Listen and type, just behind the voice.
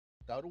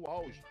Era o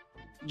auge.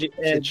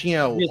 Você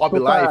tinha o Rob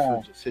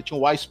Liefeld, você tinha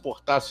o Ice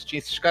Portar, você tinha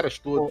esses caras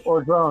todos.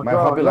 Mas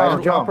o Rob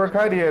Liefeld é uma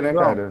porcaria, né,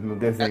 cara, no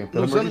desenho.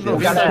 Nos anos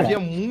 90 havia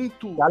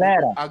muito...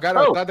 A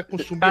garotada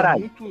consumia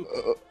muito...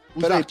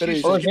 Os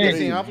artistas que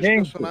desenhavam os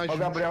personagens. Olha o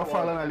Gabriel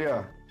falando ali,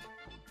 ó.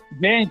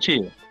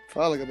 Gente...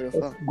 Fala, Gabriel,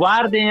 fala.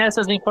 Guardem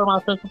essas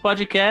informações pro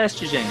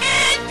podcast, gente.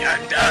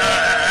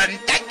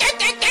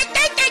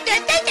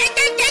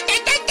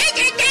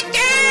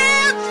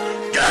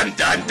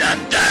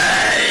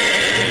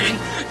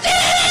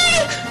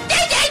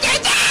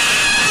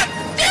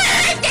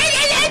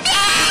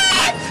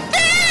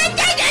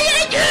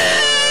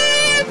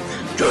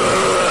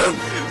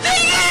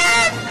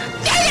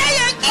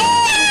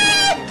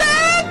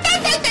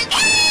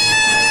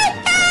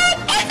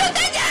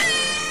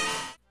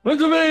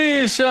 Muito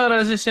bem,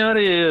 senhoras e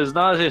senhores,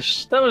 nós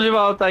estamos de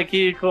volta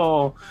aqui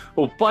com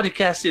o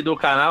podcast do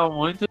canal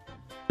Muito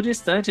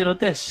Distante, no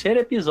terceiro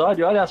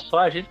episódio. Olha só,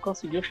 a gente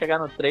conseguiu chegar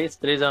no 3,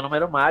 3 é o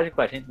número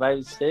mágico, a gente vai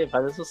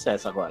fazer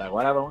sucesso agora.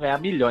 Agora vamos ganhar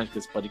milhões com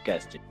esse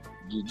podcast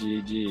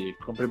de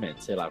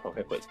cumprimento, sei lá,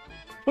 qualquer coisa.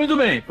 Muito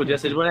bem, podia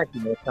ser de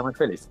bonequinho, eu ia ficar muito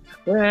feliz.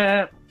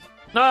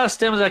 Nós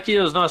temos aqui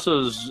os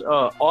nossos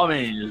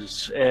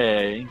homens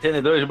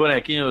entendedores de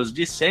bonequinhos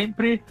de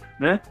sempre,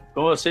 né?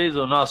 Com vocês,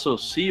 o nosso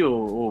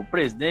CEO, o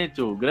presidente,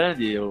 o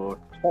grande, o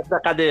chefe da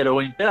cadeira, o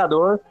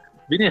imperador,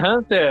 Vini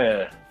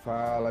Hunter.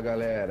 Fala,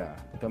 galera.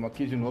 Estamos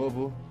aqui de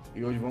novo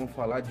e hoje vamos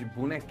falar de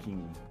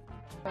bonequinho.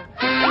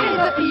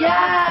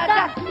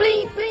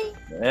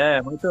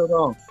 Muito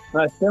bom.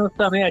 Nós temos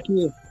também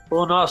aqui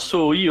o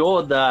nosso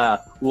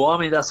Yoda, o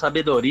homem da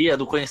sabedoria,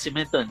 do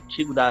conhecimento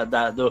antigo,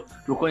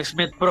 do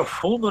conhecimento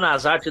profundo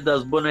nas artes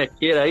das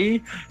bonequeiras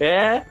aí,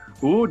 é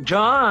o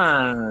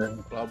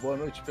John. Olá, boa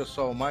noite,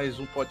 pessoal. Mais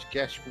um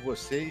podcast com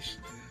vocês.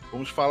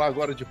 Vamos falar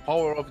agora de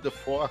Power of the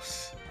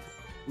Force,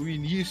 o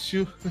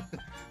início,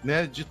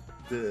 né,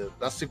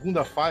 da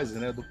segunda fase,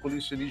 né, do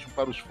colecionismo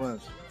para os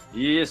fãs.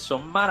 Isso,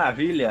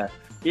 maravilha.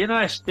 E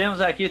nós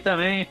temos aqui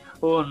também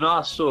o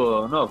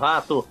nosso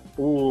novato,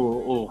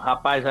 o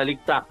rapaz ali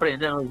que tá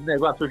aprendendo os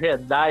negócios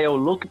Jedi, é o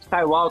Luke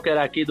Skywalker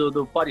aqui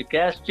do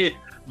podcast,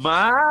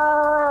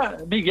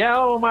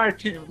 Miguel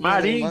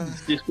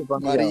Marins. Desculpa,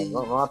 Miguel.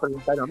 Vamos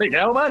apresentar não.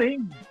 Miguel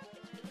Marins.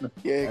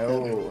 É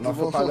o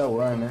nosso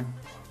Padawan, né?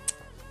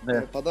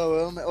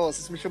 Padawan,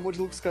 você me chamou de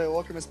Luke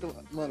Skywalker, mas,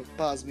 mano,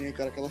 pasmem aí,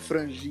 cara, aquela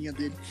franjinha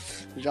dele,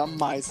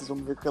 jamais vocês vão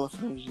me ver com aquela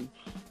franjinha.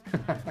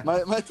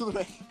 mas tudo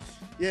bem.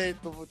 E aí,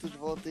 tô de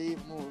volta aí,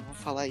 vamos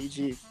falar aí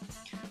de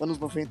anos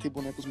 90 e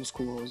bonecos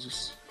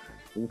musculosos.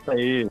 Isso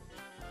aí.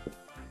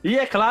 E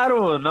é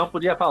claro, não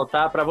podia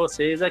faltar pra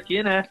vocês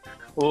aqui, né,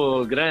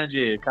 o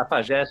grande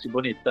cafajeste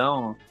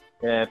bonitão,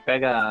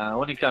 pega a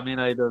única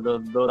mina aí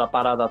da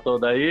parada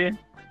toda aí,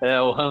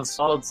 o Han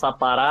Solo dessa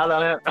parada,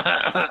 né?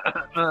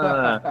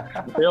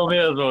 Eu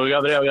mesmo,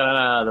 Gabriel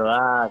Granado.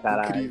 Ah,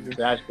 caralho. Incrível.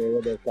 Você acha que eu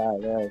ia deixar?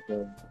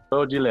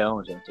 Sou de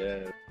leão, gente.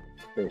 É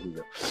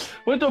terrível.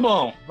 Muito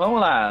bom, vamos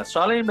lá.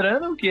 Só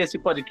lembrando que esse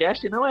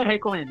podcast não é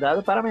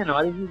recomendado para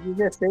menores de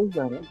 16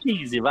 anos.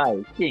 15,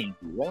 vai. 15.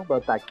 Vamos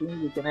botar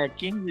 15, que né?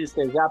 15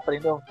 você já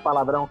aprendeu um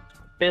palavrão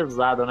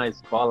pesado na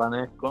escola,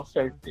 né? Com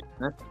certeza,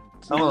 né?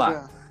 Vamos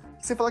lá.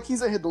 Você fala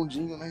 15 é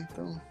redondinho, né?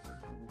 Então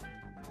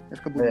vai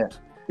ficar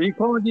bonito. E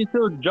como disse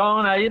o John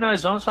aí,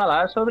 nós vamos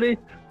falar sobre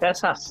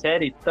essa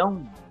série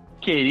tão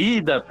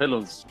querida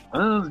pelos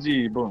fãs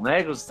de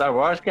bonecos Star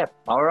Wars, que é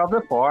Power of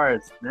the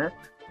Force, né?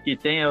 Que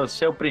tem o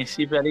seu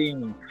princípio ali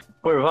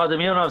por volta de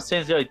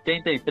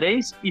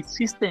 1983 e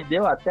se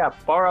estendeu até a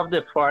Power of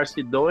the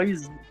Force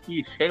 2,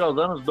 que chega aos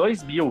anos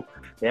 2000.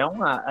 É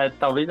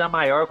talvez a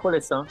maior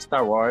coleção de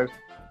Star Wars,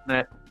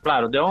 né?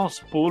 Claro, deu uns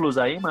pulos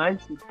aí,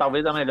 mas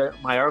talvez a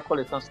maior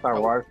coleção de Star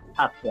Wars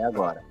até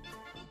agora.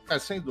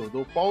 Sem dúvida.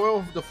 O Power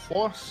of the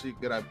Force,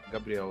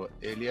 Gabriel,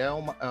 ele é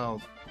uma...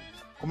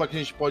 como é que a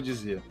gente pode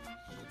dizer?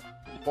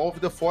 O Power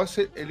of the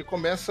Force, ele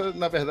começa,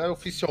 na verdade,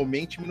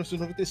 oficialmente em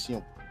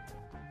 1995.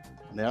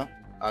 Né?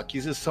 A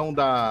aquisição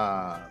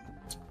da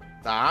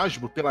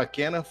Hasbro pela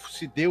Kenner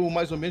se deu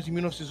mais ou menos em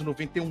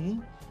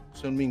 1991,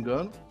 se eu não me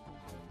engano.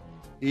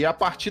 E a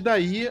partir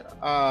daí,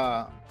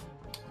 a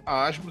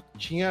Hasbro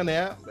tinha,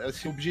 né,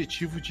 esse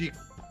objetivo de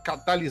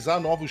catalisar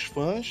novos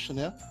fãs,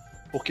 né?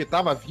 Porque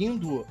estava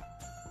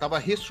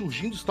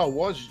ressurgindo Star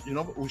Wars de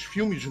novo, os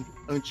filmes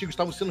antigos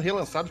estavam sendo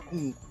relançados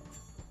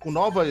com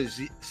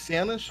novas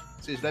cenas.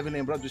 Vocês devem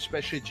lembrar do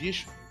Special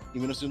Edition em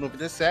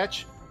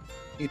 1997.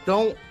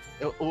 Então,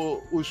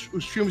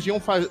 os filmes já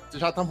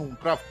estavam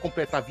para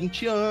completar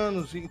 20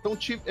 anos, então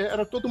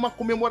era toda uma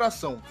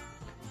comemoração.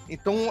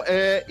 Então,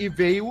 e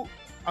veio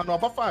a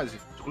nova fase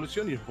de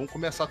colecionismo. Vamos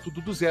começar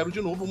tudo do zero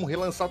de novo, vamos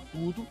relançar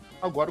tudo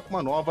agora com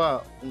uma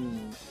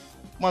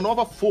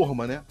nova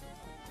forma, né?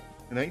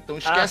 Então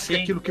esquece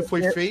aquilo que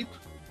foi feito,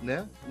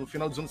 né? No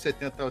final dos anos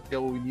 70 até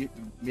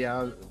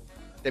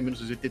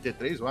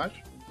 1983, eu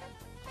acho.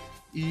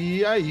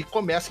 E aí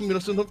começa em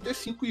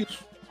 1995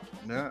 isso,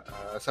 né?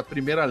 Essa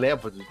primeira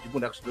leva de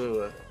bonecos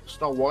do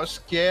Star Wars,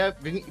 que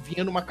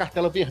vinha numa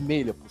cartela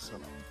vermelha, por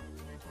sinal.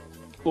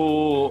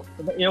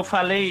 Eu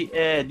falei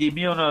de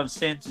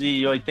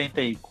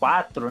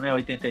 1984, né,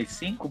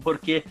 85,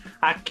 porque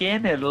a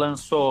Kenner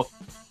lançou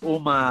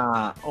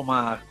uma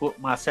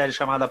série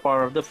chamada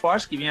Power of the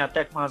Force, que vinha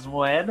até com umas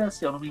moedas,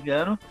 se eu não me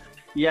engano.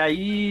 E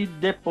aí,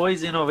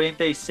 depois, em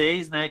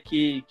 96, né,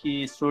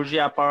 que surge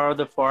a Power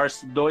of the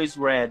Force 2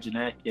 Red,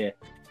 né, que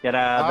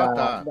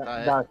era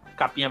da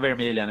capinha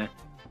vermelha, né?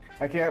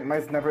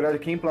 Mas, na verdade,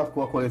 quem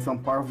emplacou a coleção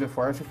Power of the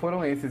Force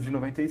foram esses de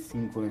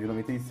 95, né, de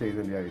 96,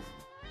 aliás.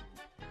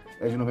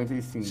 É de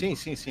 95. Sim.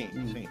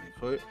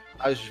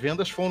 As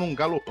vendas foram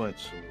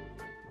galopantes.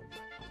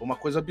 Foi uma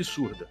coisa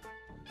absurda,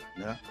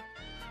 né?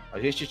 A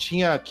gente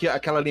tinha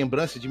aquela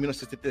lembrança de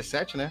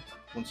 1977, né?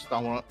 Quando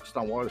Star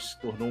Wars se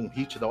tornou um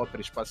hit da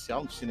ópera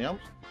espacial nos cinemas.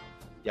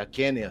 E a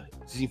Kenner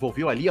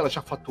desenvolveu ali, ela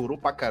já faturou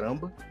pra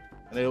caramba.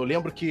 Eu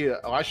lembro que,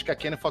 eu acho que a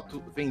Kenner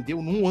vendeu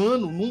num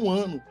ano,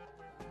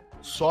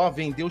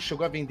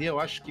 chegou a vender, eu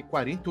acho que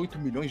 48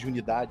 milhões de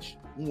unidades.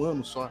 Um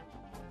ano só.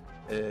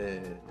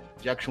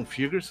 De action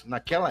figures,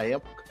 naquela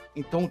época.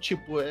 Então,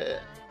 tipo,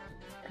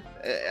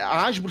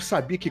 a Hasbro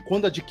sabia que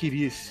quando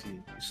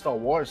adquirisse Star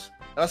Wars,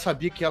 ela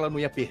sabia que ela não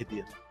ia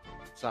perder,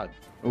 sabe?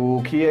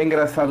 O que é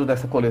engraçado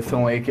dessa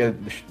coleção aí, que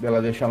ela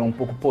deixa ela um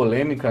pouco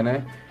polêmica,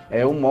 né?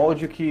 É o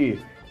molde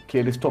que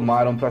eles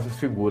tomaram para essas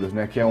figuras,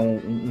 né? Que é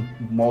um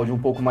molde um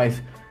pouco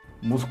mais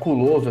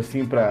musculoso,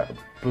 assim, para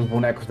os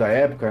bonecos da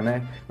época,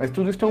 né? Mas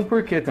tudo isso tem um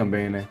porquê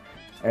também, né?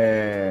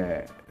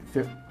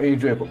 Ei,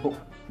 Joe,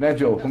 né,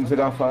 Joe? Como você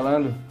estava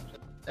falando...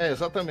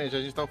 Exatamente, a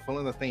gente estava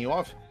falando até em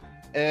off.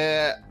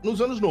 Nos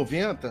anos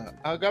 90,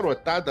 a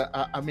garotada,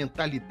 a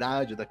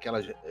mentalidade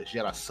daquela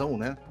geração,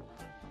 né?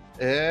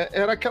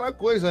 Era aquela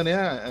coisa, né?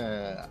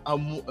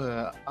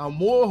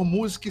 Amor,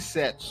 música e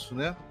sexo,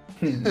 né?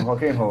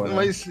 Rock and roll, né?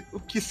 Mas o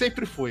que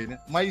sempre foi, né?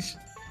 Mas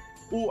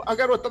a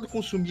garotada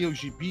consumia os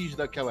gibis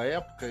daquela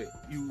época,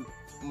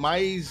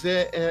 mas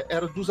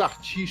era dos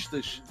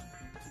artistas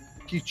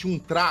que tinham um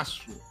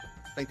traço,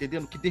 tá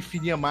entendendo? Que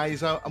definia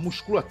mais a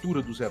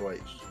musculatura dos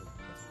heróis.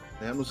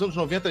 Nos anos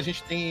 90 a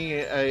gente tem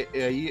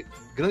aí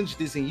grandes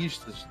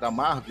desenhistas da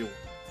Marvel,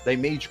 da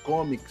Image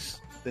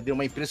Comics, entendeu?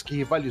 Uma empresa que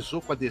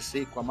rivalizou com a DC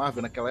e com a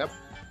Marvel naquela época,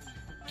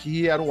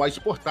 que eram o Ice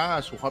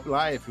Portaço, o Rob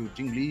Liefeld, o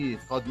Jim Lee,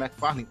 Todd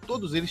McFarlane.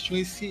 Todos eles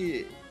tinham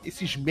esse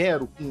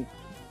esmero com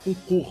o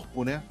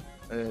corpo, né?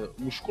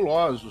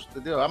 Musculosos,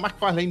 entendeu? A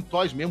McFarlane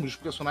Toys mesmo, os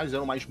personagens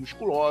eram mais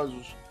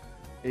musculosos,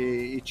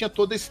 e tinha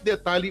todo esse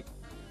detalhe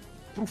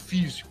pro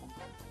físico.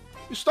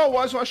 Star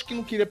Wars eu acho que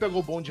não queria pegar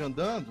o bonde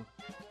andando,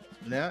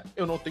 né?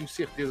 Eu não tenho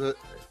certeza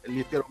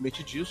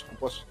literalmente disso, não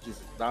posso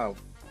dar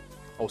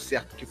ao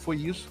certo que foi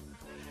isso.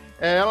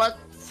 Ela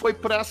foi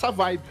por essa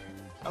vibe.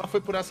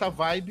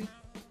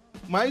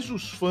 Mas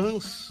os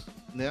fãs,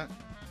 né,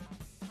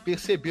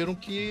 perceberam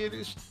que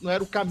eles não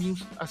era o caminho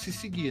a se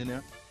seguir,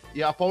 né?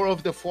 E a Power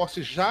of the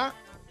Force já,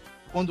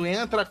 quando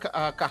entra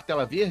a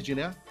cartela verde,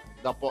 né,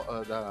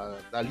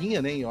 da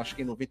linha, né, eu acho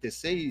que em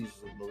 96,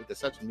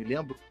 97, não me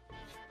lembro,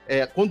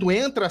 quando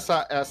entra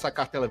essa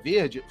cartela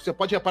verde, você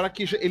pode reparar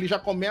que ele já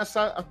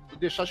começa a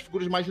deixar as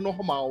figuras mais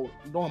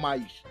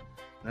normais.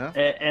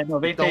 Né?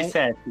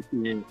 97.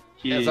 Então,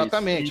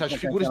 exatamente, as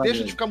figuras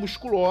deixam de ficar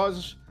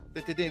musculosas,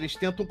 entendeu? Eles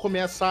tentam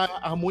começar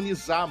a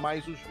harmonizar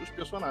mais os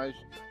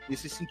personagens,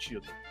 nesse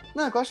sentido.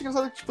 Não, eu acho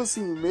engraçado que, tipo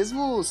assim,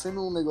 mesmo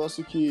sendo um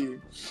negócio que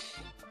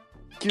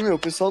meu, o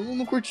pessoal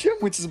não curtia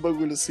muito esse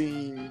bagulho,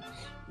 assim,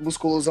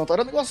 musculosão, tá?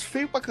 Era um negócio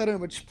feio pra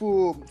caramba,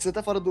 tipo, você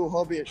tá falando do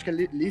Rob, acho que é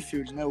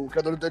Liefeld, né, o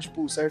criador do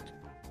Deadpool, certo?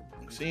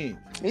 Sim.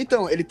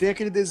 Então, ele tem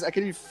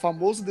aquele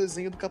famoso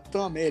desenho do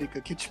Capitão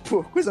América, que é, tipo,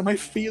 a coisa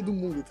mais feia do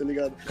mundo, tá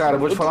ligado? Cara, eu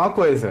vou te falar uma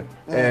coisa,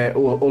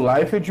 o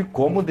Liefeld,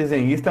 como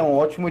desenhista, é um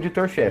ótimo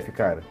editor-chefe,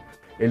 cara.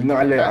 Ele não,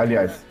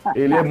 aliás,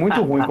 ele é muito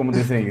ruim como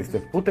desenhista.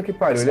 Puta que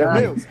pariu, ele é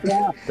ruim.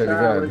 Tá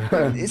ligado?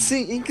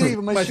 Sim,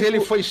 incrível, mas tipo, ele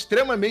foi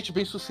extremamente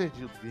bem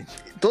sucedido, gente.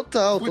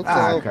 Total.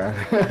 Cara.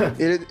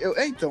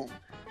 Então.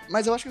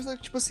 Mas eu acho que,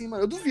 tipo assim,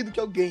 mano, eu duvido que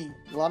alguém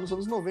lá nos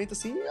anos 90,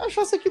 assim,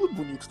 achasse aquilo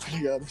bonito, tá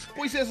ligado?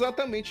 Pois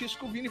exatamente isso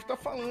que o Vini tá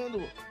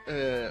falando.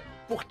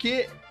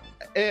 Porque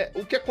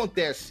o que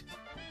acontece?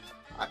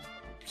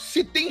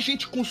 Se tem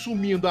gente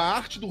consumindo a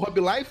arte do Rob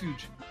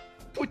Liefeld,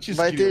 putz,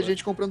 vai ter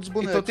gente comprando os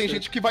bonecos. Então tem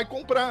gente que vai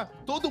comprar.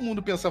 Todo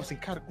mundo pensava assim,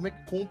 cara, como é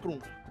que compram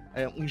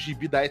um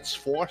gibi da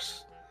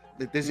X-Force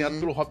desenhado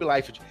pelo Rob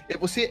Liefeld?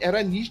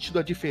 Era nítido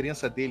a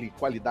diferença dele em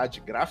qualidade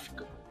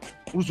gráfica.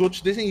 Os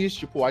outros desenhistas,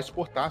 tipo o Ice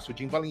Portaço, o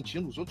Jim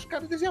Valentino, os outros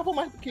caras desenhavam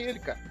mais do que ele,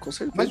 cara. Com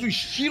certeza. Mas o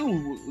estilo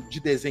de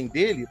desenho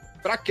dele,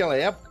 pra aquela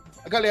época,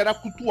 a galera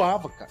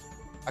cultuava, cara.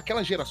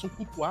 Aquela geração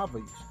cultuava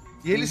isso.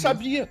 E ele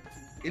sabia.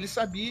 Ele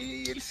sabia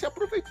e ele se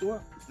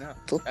aproveitou, né?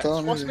 Total,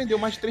 a Force vendeu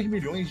mais de 3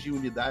 milhões de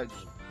unidades.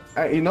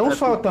 E não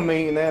só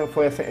também, né,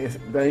 foi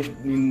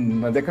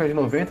na década de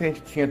 90 a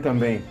gente tinha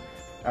também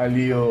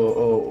ali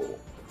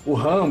o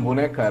Rambo,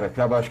 né, cara, que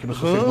tava acho que no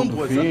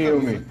segundo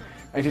filme.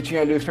 A gente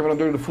tinha ali o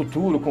Exterminador do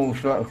Futuro com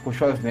o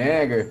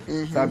Schwarzenegger,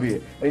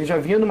 sabe? A gente já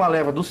vinha numa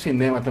leva do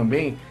cinema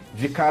também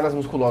de caras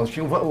musculosos.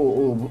 Tinha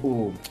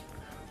o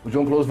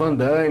Jean-Claude Van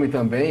Damme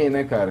também,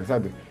 né, cara,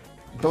 sabe?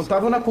 Então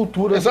tava na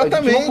cultura,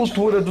 Exatamente. Tinha uma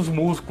cultura dos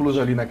músculos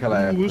ali naquela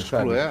época,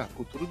 Músculo, sabe?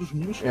 cultura dos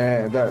músculos.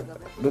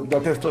 Da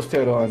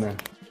testosterona.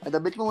 Ainda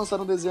bem que não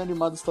lançaram um desenho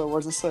animado Star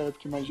Wars nessa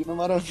época. Imagina a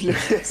maravilha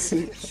que ia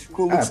ser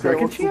com o Luke Pior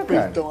que Skywalker tinha, com o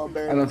cara. peitão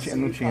aberto. Não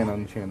assim, tinha, tá?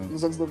 não tinha.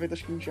 Nos anos 90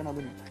 acho que não tinha nada,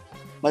 não.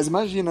 Mas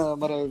imagina a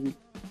maravilha.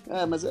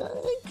 Mas é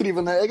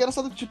incrível, né? É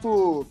engraçado que,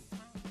 tipo,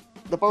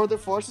 da Power of the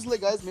Force, os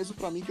legais mesmo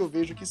pra mim que eu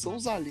vejo aqui são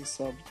os aliens,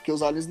 sabe? Porque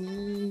os aliens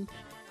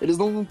eles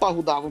não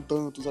parrudavam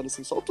tanto, os aliens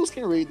assim. Só o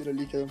Tusken Raider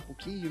ali, que era um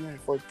pouquinho, né?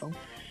 Fortão.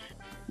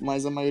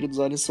 Mas a maioria dos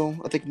aliens são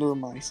até que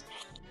normais.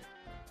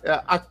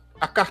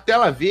 A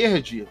cartela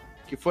verde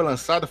que foi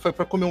lançada foi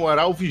para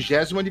comemorar o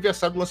 20º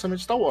aniversário do lançamento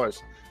de Star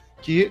Wars,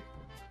 que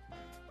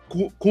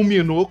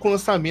culminou com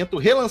o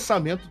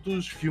relançamento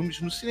dos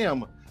filmes no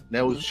cinema,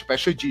 né, os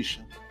Special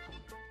Edition.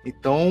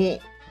 Então,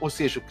 ou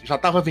seja, já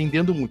estava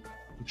vendendo muito,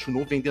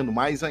 continuou vendendo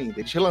mais ainda.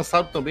 Eles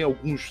relançaram também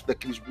alguns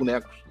daqueles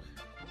bonecos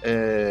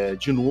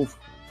de novo,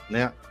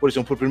 né? Por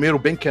exemplo, o primeiro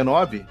Ben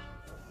Kenobi,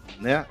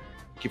 né,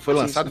 que foi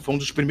lançado, sim. Foi um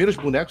dos primeiros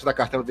bonecos da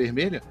cartela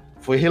vermelha,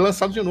 foi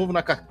relançado de novo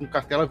com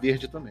cartela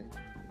verde também.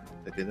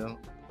 Tá entendendo?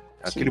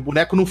 Aquele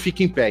boneco não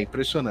fica em pé,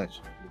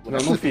 impressionante.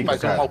 Não fica,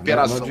 fazer cara, uma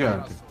operação. Não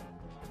adianta.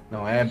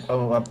 Não, é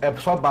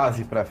só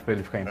base pra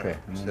ele ficar em pé.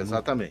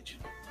 Exatamente.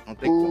 Não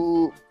tem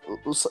como.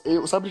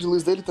 O sabre de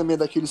luz dele também é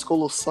daqueles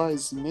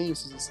colossais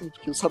imensos, assim,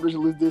 porque os sabres de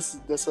luz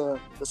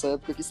dessa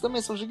época aqui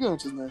também são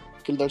gigantes, né?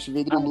 Aquele Darth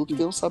Vader e o Luke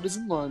tem uns sabres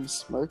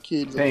enormes, maior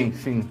que eles. Tem, aqui.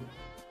 sim.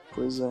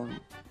 Pois é.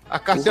 A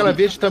cartela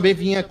verde também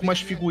vinha com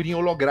umas figurinhas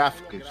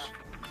holográficas,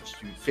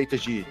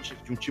 feitas de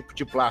um tipo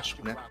de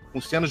plástico, né?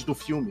 Com cenas do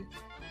filme,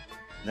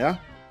 né?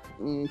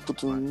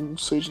 Não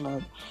sei de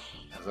nada.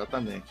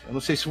 Exatamente. Eu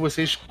não sei se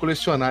vocês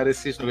colecionaram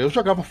esses. Eu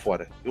jogava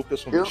fora. Eu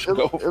pessoalmente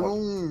jogava fora.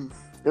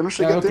 Eu não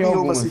cheguei a ter nenhuma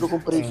algumas, assim que eu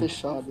comprei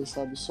fechada,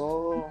 sabe?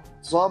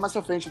 Só mais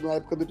pra frente, na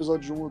época do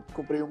episódio 1, eu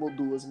comprei uma ou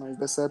duas, mas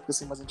dessa época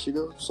assim mais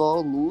antiga, só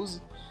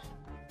luz.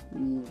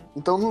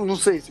 Então não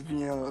sei se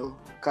vinha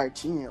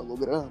cartinha,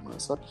 holograma,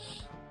 sabe?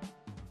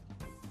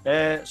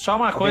 Só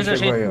uma coisa,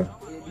 gente.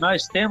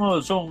 Nós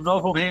temos um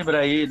novo membro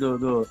aí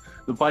do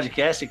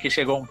podcast que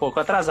chegou um pouco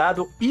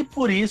atrasado e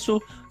por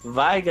isso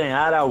vai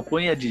ganhar a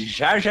alcunha de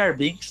Jar Jar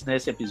Binks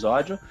nesse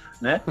episódio,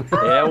 né?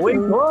 É o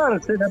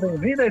Heitor. Seja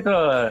bem-vindo,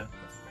 Heitor.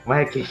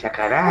 Mas que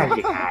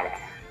sacanagem, cara.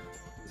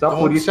 Só Então,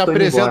 por isso se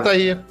apresenta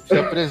aí. Se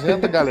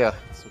apresenta, galera.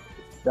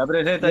 Se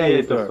apresenta aí,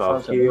 Heitor. Pessoal,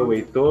 aqui é o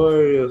Heitor,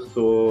 eu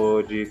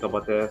sou de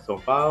Taubaté, São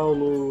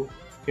Paulo.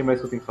 O que mais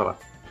que eu tenho que falar?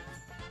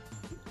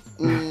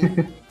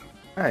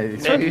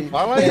 Isso aí.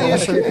 Fala aí.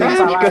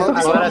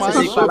 Agora mais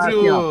você sobre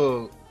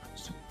o...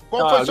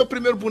 Qual foi o seu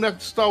primeiro boneco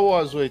de Star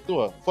Wars,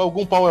 Heitor? Foi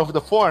algum Power of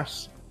the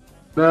Force?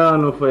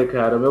 Não foi,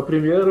 cara. O meu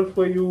primeiro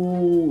foi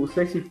o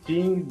Sexy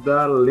Team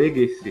da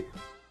Legacy.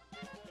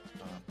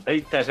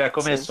 Eita, já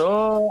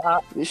começou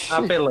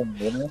apelando,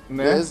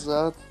 né?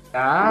 Exato.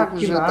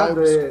 Que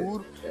nada.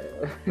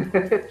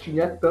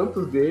 Tinha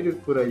tantos deles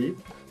por aí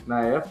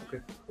na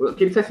época.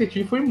 Aquele Sexy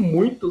Team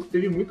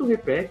teve muito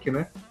repack,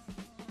 né?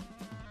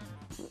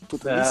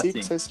 Puta, nem sei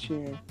que vocês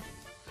tinham.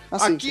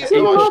 Aqui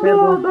eu acho da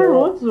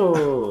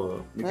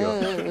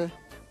Miguel.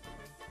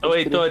 Ô,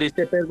 Heitor, e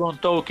você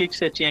perguntou o que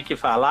você tinha que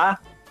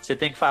falar? Você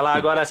tem que falar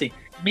agora assim: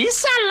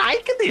 Miss I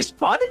like this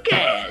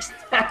podcast.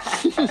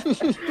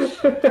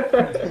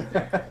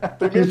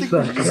 Primeiro tem que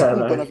pedir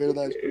desculpa, na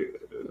verdade.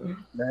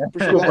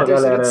 Desculpa,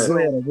 galera.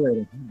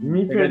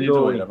 Me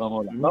perdoem.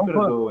 Vamos lá.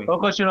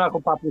 Vamos continuar com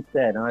o papo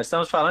sério. Nós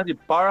estamos falando de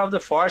Power of the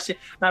Force.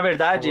 Na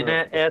verdade,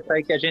 né, essa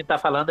aí que a gente tá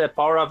falando é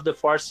Power of the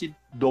Force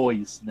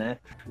 2, né?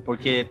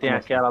 Porque tem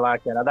aquela lá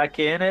que era da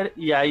Kenner,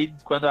 e aí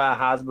quando a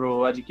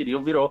Hasbro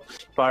adquiriu, virou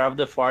Power of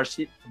the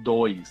Force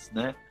 2,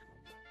 né?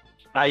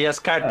 Aí as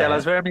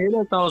cartelas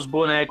vermelhas são os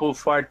bonecos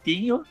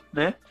fortinhos,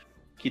 né?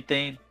 Que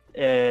tem,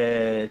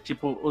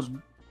 tipo, os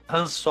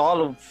Han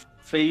Solo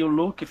feio,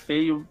 Luke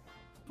feio,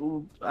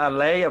 a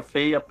Leia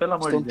feia, pelo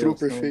amor de Deus.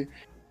 Trooper feio.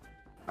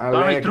 A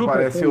Leia que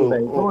parece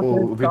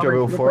o Victor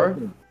Belfort.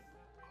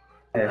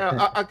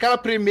 Aquela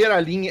primeira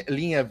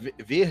linha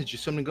verde,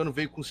 se eu não me engano,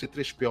 veio com o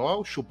C3PO,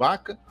 o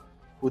Chewbacca,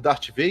 o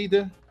Darth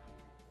Vader,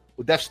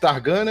 o Death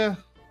Star Gunner,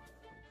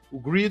 o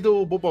Greedo,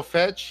 o Boba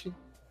Fett.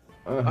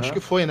 Acho que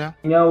foi, né?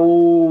 Tinha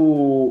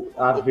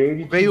a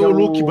verde. Veio o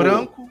Luke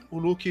branco, o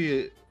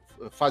Luke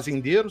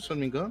fazendeiro, se eu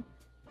não me engano.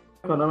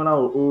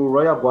 O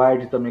Royal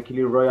Guard também,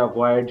 aquele Royal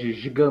Guard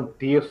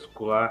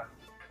gigantesco lá.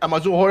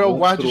 Mas o Royal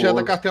Guard já é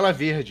da cartela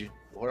verde.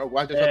 O Royal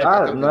Guard já é da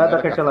cartela verde. Não é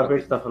da cartela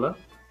verde que você tá falando?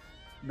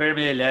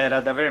 Vermelha, era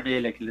da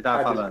vermelha que ele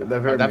tava falando.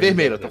 Da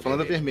vermelha, eu tô falando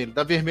da vermelha.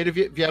 Da vermelha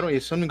vieram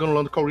esses. Se eu não me engano, o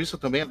Lando Calrissian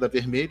também é da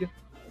vermelha.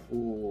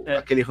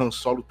 Aquele Han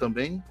Solo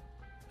também.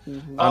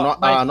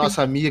 A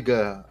nossa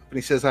amiga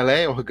Princesa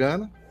Leia,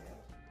 Organa.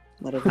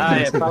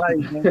 Fala aí.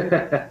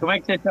 Né? Como é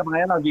que você chama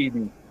ela,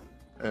 Vini?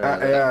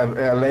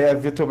 É a Leia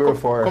Victor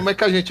Belfort. Como é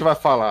que a gente vai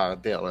falar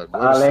dela?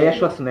 A Leia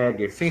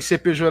Schwarzenegger. Sem ser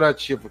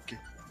pejorativo aqui.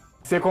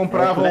 Você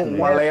comprava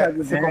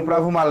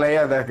uma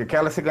Leia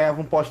daquela, você ganhava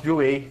um pote de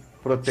whey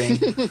protein.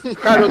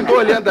 Cara, eu tô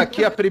olhando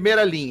aqui a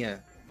primeira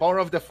linha.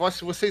 Power of the Force,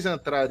 se vocês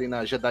entrarem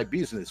na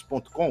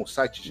jedibusiness.com, o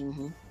site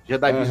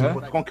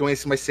jedivision.com, que é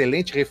uma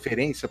excelente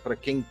referência para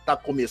quem está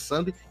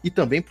começando e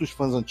também para os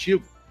fãs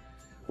antigos.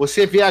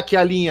 Você vê aqui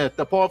a linha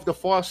The Power of the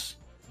Force,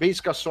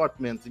 Basic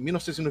Assortment,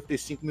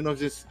 1995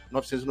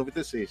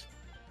 1996.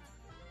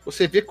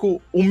 Você vê que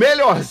os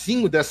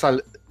melhorzinhos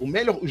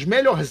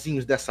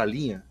dessa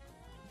linha,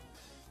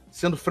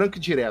 sendo franco e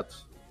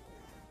direto,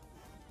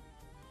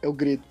 é o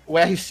Grido. O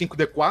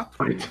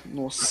R5D4.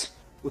 Nossa.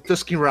 O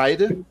Tusken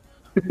Rider.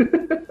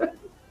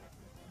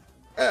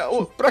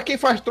 Pra quem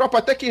faz tropa,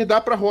 até que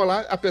dá pra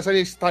rolar, apesar de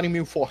eles estarem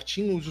meio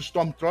fortinhos, os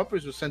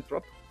Stormtroopers, os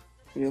Sandtroopers.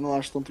 Eu não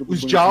acho tão Os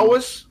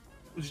Jawas.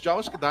 Os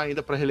Jawas que dá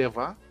ainda pra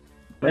relevar.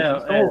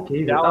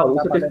 Ok, o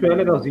C3PO é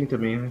legalzinho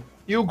também, né?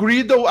 E o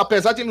Griddle,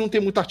 apesar de ele não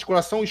ter muita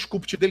articulação, o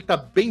sculpt dele tá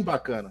bem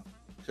bacana.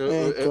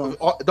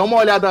 Dá uma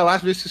olhada lá,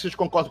 ver se vocês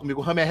concordam comigo.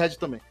 O Hammerhead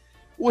também.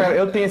 Cara,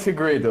 eu tenho esse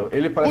Griddle.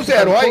 Ele parece os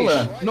heróis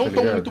não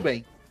estão muito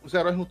bem. Os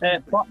heróis não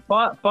estão.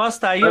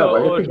 Posta aí,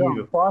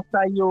 João, posta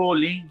aí o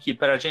link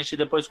pra gente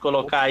depois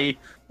colocar aí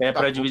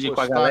pra dividir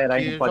com a galera.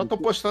 Aí já tô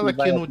postando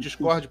aqui no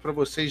Discord pra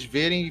vocês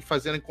verem e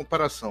fazerem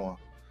comparação, ó.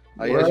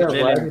 Aí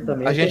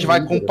a gente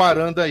vai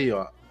comparando aí,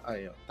 ó.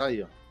 Tá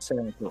aí, ó.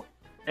 Certo.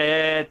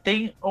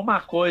 Tem uma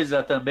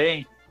coisa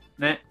também,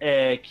 né,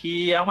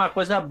 que é uma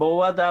coisa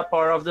boa da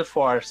Power of the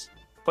Force.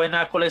 Foi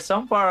na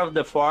coleção Power of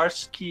the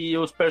Force que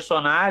os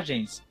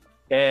personagens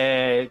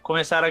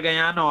começaram a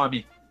ganhar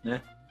nome,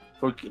 né?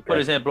 Porque, por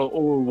exemplo,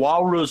 o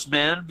Walrus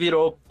Man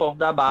virou Pão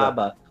da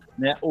Baba,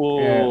 né?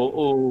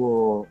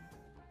 O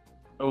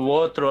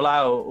outro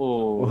lá,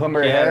 o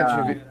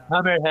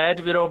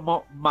Hammerhead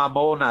virou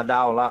Mamou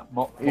Nadal lá.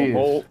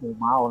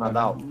 Momau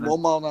Nadal.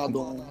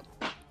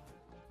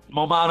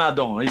 Momau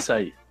Nadon, isso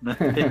aí. Né?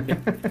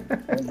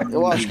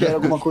 Eu acho que era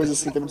alguma coisa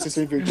assim, também não sei se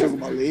eu inverti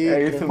alguma letra.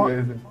 É isso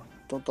mesmo.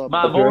 Então tá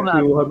Mamão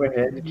Nadon. O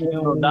Hammerhead tinha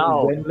um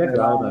design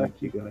legal na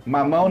antiga, né?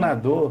 Mamão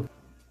Nador?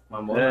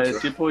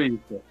 Tipo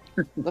isso.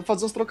 Dá pra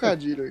fazer uns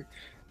trocadilhos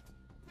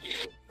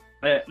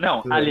aí.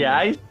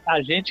 Aliás,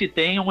 a gente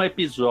tem um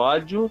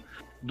episódio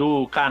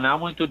do canal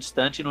Muito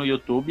Distante no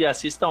YouTube,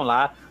 assistam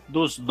lá,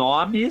 dos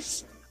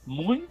nomes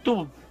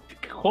muito...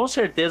 Com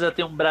certeza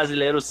tem um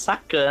brasileiro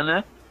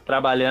sacana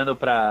trabalhando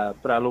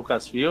para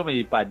Lucasfilm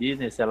e para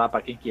Disney, sei lá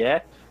para quem que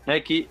é, né,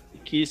 que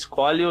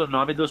escolhe o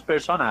nome dos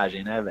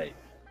personagens, né, velho?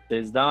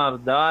 Vocês dão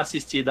uma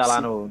assistida lá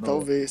no...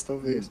 Talvez.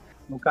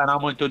 No canal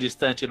Muito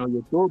Distante no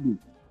YouTube.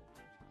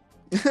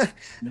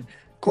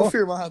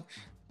 Confirmado.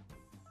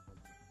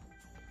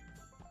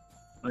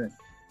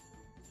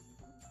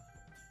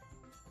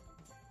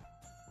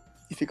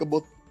 E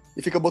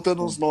fica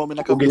botando uns nomes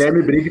na cabeça. O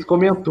Guilherme Briggs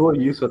comentou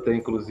isso até,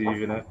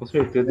 inclusive, né? Com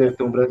certeza deve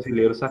ter um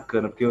brasileiro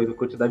sacana, porque a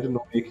quantidade de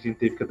nome que a gente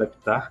teve que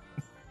adaptar.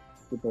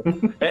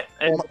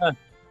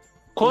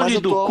 Conde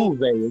do Cu,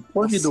 velho.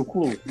 Conde do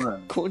Cu,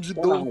 mano. Conde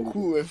do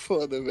Cu é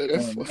foda, velho. É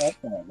foda.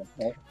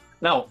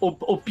 Não,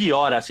 o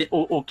pior, assim,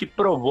 o que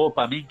provou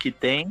pra mim que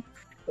tem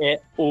é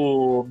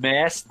o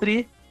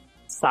mestre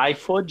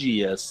Saifo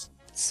Dias.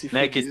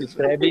 Né, que se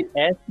escreve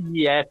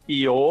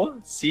S-I-F-O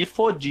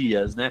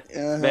Sifo-Dias, né?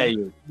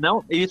 Velho,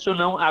 isso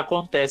não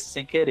acontece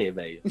sem querer,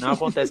 velho. Não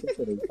acontece sem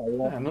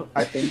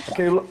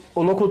querer.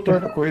 O locutor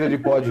da corrida de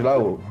pod lá,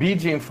 o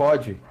Bidin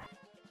Fod.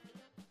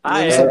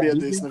 Eu sabia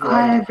desse,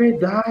 é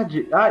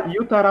verdade. E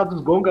o Tarado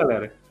dos Gon,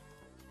 galera?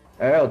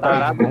 O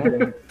Tarado dos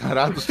Gon.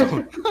 Tarado dos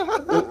Gon.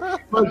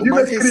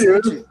 Imagina a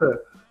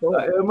criança.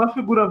 É uma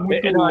figura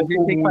muito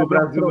comum no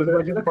Brasil, mas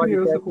imagina a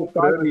criança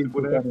comprando esse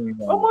boneco.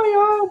 Mãe,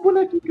 olha o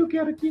bonequinho que eu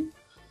quero aqui.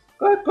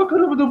 Qual que é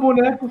o nome do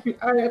boneco, filho?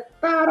 É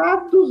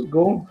Tarado dos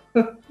Gon.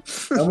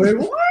 A mãe,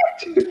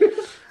 what?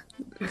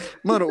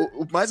 Mano,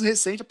 o mais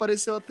recente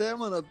apareceu até,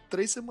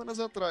 3 semanas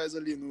atrás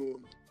ali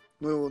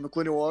no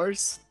Clone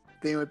Wars.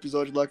 Tem um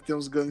episódio lá que tem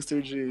uns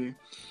gangsters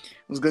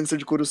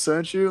de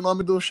Coruscant e o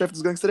nome do chefe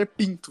dos gangsters é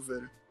Pinto,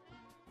 velho.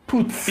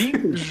 Putz,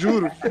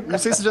 juro. Não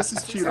sei se já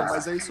assistiram,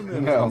 mas é isso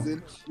mesmo. Não.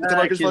 Que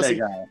legal. Assim,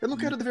 eu não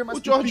quero dever mais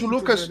o George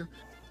Lucas,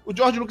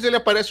 ele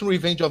aparece no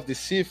Revenge of the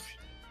Sith.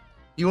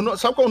 E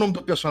sabe qual é o nome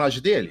do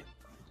personagem dele?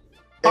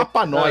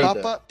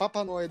 Papanoida.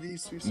 Papanoida,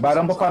 isso.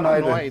 Barão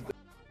Papanoida.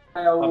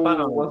 É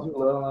o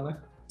azulão lá, né?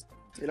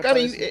 Cara,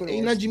 é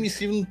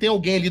inadmissível, não tem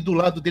alguém ali do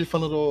lado dele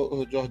falando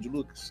o George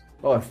Lucas.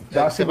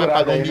 Dá uma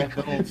segurada aí, né?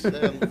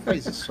 Não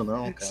faz isso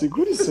não, cara.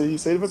 Segura isso aí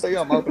ele vai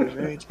pegar mal pra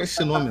gente. Com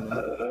esse nome, né?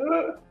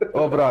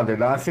 Brother,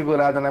 dá uma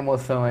segurada na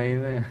emoção aí,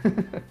 né?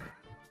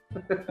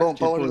 Bom,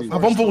 mas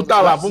vamos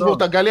voltar lá,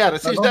 Galera,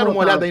 vocês deram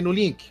uma olhada aí no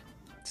link?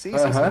 Sim.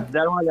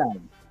 Deram uma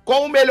olhada.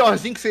 Qual o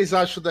melhorzinho que vocês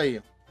acham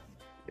daí?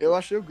 Eu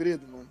achei o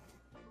Grido, mano.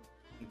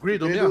 O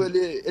Grido mesmo?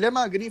 Ele é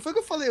magrinho. Foi o que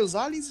eu falei, os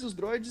aliens e os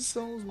droids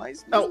são os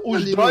mais... Não,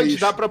 os droids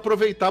dá pra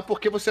aproveitar,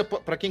 porque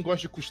pra quem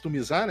gosta de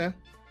customizar, né?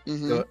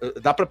 Uhum.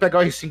 Dá pra pegar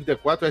o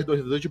R5D4 e o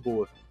R2D2 de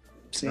boa.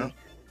 Sim.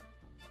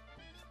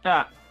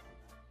 Né?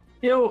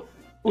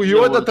 O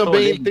Yoda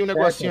também ele tem um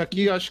negocinho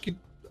aqui, acho que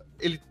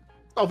ele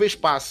talvez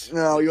passe.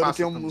 Não, o Yoda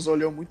tem uns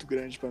olhão muito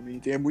grandes pra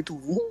mim. É muito...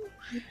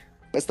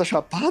 Parece que tá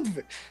chapado,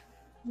 velho.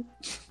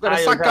 Agora,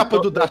 essa capa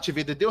do Darth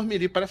Vader, Deus me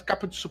livre, parece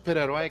capa de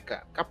super-herói,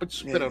 cara. Capa de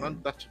super-herói do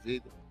Darth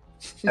Vader.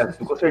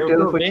 Com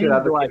certeza foi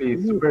tirado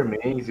aqueles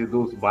Supermans e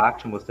dos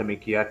Batmans também,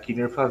 que a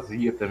Kinner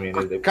fazia também,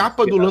 né? A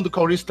capa do Lando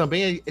Calrissian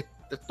também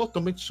é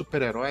totalmente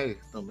super-herói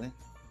também.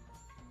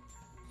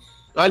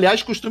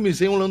 Aliás,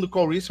 customizei um Lando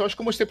Calrissian, eu acho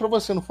que eu mostrei pra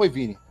você, não foi,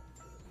 Vini?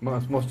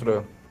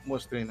 Mostrou.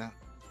 Mostrei, né?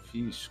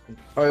 Fiz.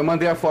 Eu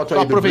mandei a foto eu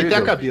aí aproveitei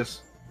a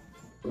cabeça.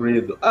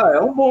 Greedo. É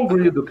um bom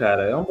Greedo,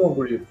 cara. É um bom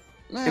Greedo.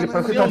 Ele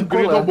parece um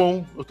Greedo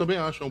bom. Eu também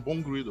acho, é um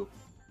bom Greedo.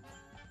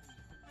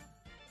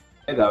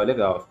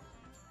 Legal.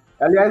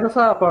 Aliás,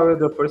 essa Power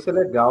of the Force é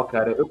legal,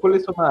 cara. Eu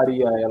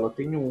colecionaria ela, eu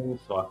tenho um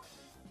só.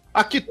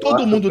 Aqui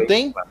todo mundo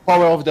tem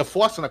Power of the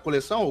Force na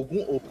coleção?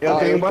 Eu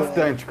tenho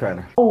bastante,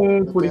 cara.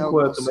 Um por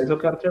enquanto, mas eu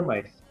quero ter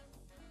mais.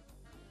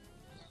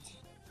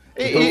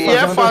 E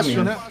é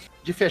fácil, né?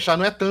 De fechar,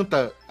 não é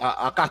tanta.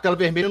 A cartela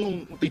vermelha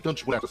não tem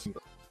tantos bonecos assim.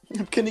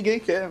 É porque ninguém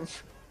quer.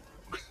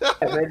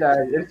 É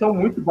verdade, eles são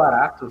muito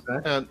baratos,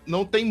 né?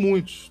 Não tem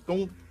muitos,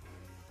 então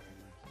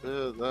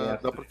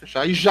dá pra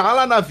fechar. E já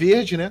lá na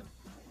verde, né?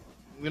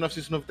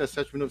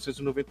 1997,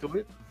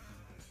 1998,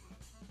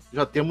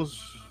 já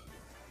temos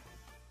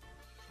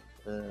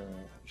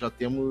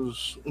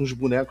uns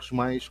bonecos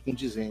mais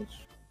condizentes.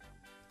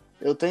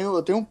 Eu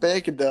tenho um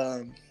pack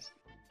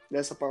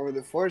dessa Power of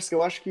the Force que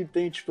eu acho que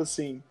tem, tipo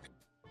assim,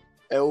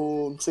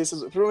 não sei se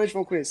vocês provavelmente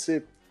vão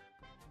conhecer,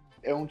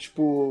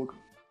 tipo,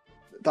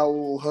 tá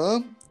o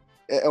Han,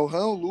 o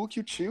Han, o Luke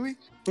e o Chewie.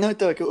 Não,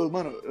 então,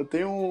 eu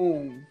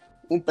tenho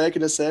um pack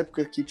dessa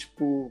época que,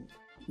 tipo,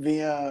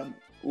 vinha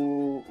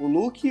o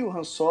Luke, o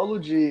Han Solo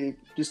de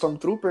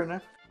Stormtrooper,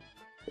 né?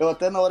 Eu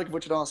até na hora que vou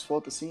tirar umas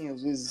fotos, assim,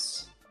 às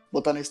vezes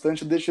botar na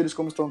estante, eu deixo eles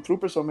como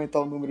Stormtroopers, pra aumentar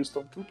o número de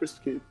Stormtroopers,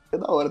 porque é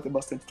da hora ter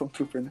bastante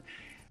Stormtrooper, né?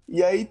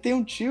 E aí tem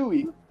um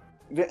Chewie,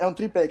 é um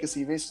tripack,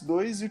 assim, vem esses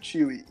dois e o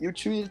Chewie. E o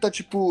Chewie, ele tá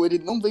tipo, ele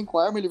não vem com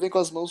arma, ele vem com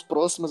as mãos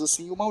próximas,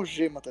 assim, e uma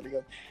algema, tá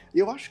ligado? E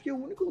eu acho que é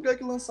o único lugar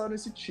que lançaram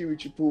esse Chewie,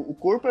 tipo, o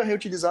corpo é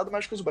reutilizado,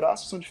 mas que os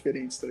braços são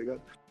diferentes, tá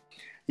ligado?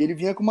 E ele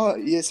vinha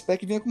e esse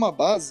pack vinha com uma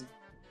base,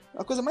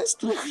 a coisa mais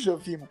estranha que eu já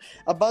vi, mano.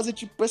 A base é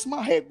tipo, parece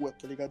uma régua,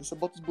 tá ligado? Você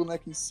bota os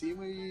bonecos em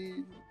cima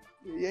e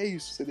é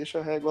isso, você deixa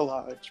a régua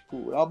lá. É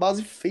uma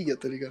base feia,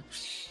 tá ligado?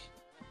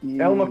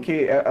 É uma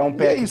que é um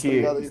pack isso,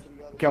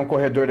 que é um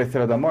corredor da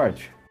Estrela da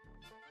Morte?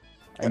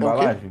 A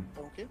embalagem? É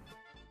o quê?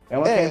 É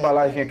uma que a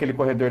embalagem é aquele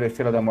corredor da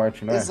Estrela da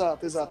Morte, não é?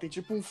 Exato. Tem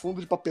tipo um fundo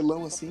de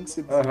papelão assim que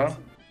você...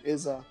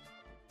 Exato.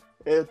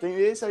 Eu tenho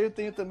esse, aí eu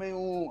tenho também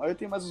aí eu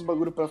tenho mais uns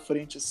bagulho pra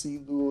frente,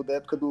 assim, da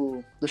época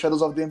do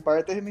Shadows of the Empire,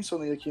 até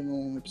mencionei aqui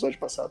no episódio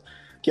passado,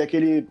 que é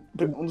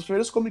um dos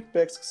primeiros comic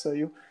packs que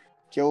saiu,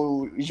 que é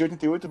o de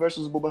 88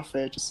 versus Boba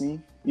Fett, assim,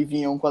 e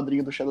vinha um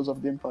quadrinho do Shadows of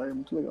the Empire,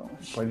 muito legal. Né?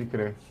 Pode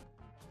crer.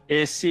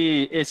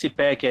 Esse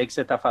pack aí que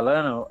você tá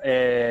falando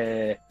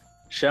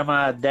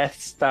chama Death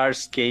Star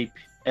Escape,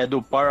 é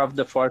do Power of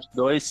the Force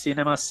 2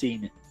 Cinema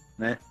Scene,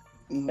 né?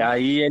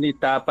 Aí ele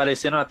tá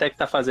parecendo até que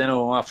tá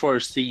fazendo uma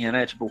forcinha,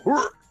 né? Tipo,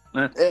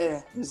 né?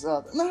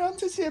 Exato. Não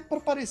sei se é pra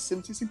parecer,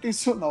 não sei se é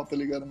intencional, tá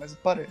ligado? Mas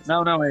parece.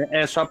 Não,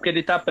 é só porque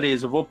ele tá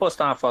preso. Vou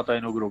postar uma foto aí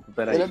no grupo,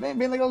 peraí. Ele é bem,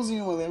 bem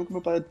legalzinho, eu lembro que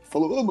meu pai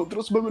falou, mano,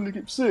 trouxe o bagulho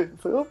aqui pra você. Eu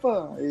falei,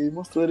 opa, e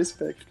mostrou esse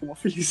pack, fiquei mó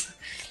feliz.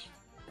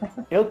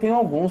 Eu tenho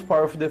alguns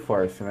Power of the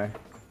Force, né?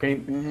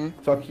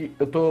 Só que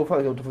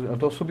eu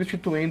tô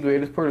substituindo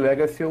eles por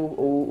Legacy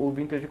ou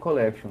Vintage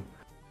Collection.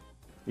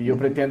 E eu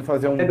pretendo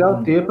fazer um...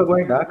 Legal ter pra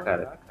guardar,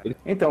 cara.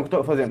 Então, o que eu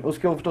tô fazendo? Os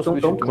que eu tô são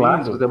substituindo... tão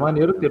clássicos, é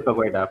maneiro ter pra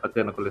guardar, pra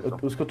ter na coleção.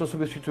 Os que eu tô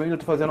substituindo, eu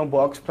tô fazendo um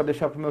box pra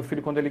deixar pro meu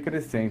filho quando ele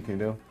crescer,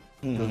 entendeu?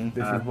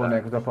 Desses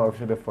bonecos da Power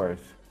of the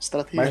Force.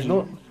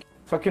 Estratégia.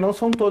 Só que não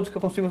são todos que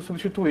eu consigo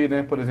substituir,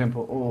 né? Por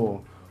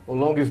exemplo, o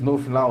Long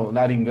Snoof lá, o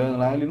Naringan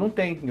lá, ele não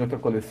tem em outra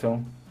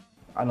coleção,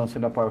 a não ser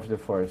da Power of the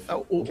Force.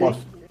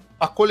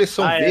 A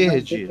coleção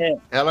verde,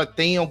 ela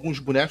tem alguns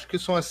bonecos que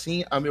são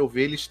assim, a meu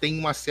ver, eles têm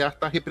uma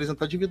certa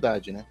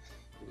representatividade, né?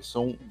 Eles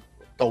são,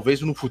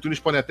 talvez no futuro eles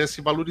podem até se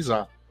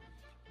valorizar.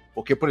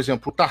 Porque, por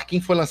exemplo, o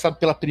Tarkin foi lançado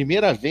pela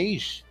primeira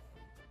vez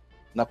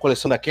na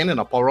coleção da Canon,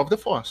 na Power of the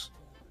Force.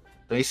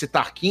 Então esse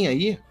Tarkin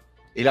aí,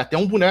 ele é até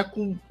um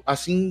boneco,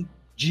 assim,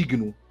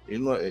 digno.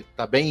 Ele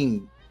tá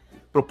bem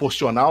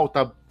proporcional,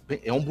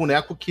 é um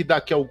boneco que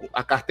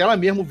a cartela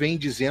mesmo vem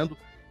dizendo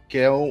que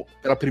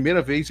pela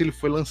primeira vez ele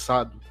foi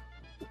lançado.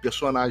 O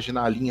personagem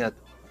na linha.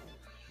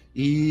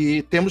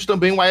 E temos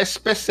também o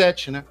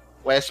ASP-7, né?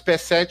 O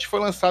ASP-7 foi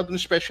lançado no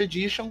Special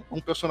Edition, um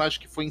personagem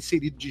que foi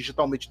inserido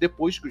digitalmente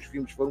depois que os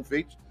filmes foram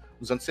feitos,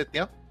 nos anos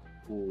 70,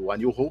 o A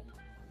New Hope.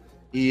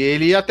 E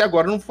ele até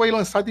agora não foi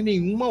lançado em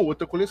nenhuma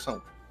outra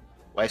coleção.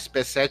 O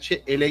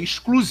ASP-7 ele é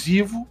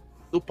exclusivo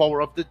do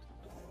Power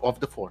of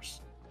the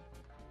Force.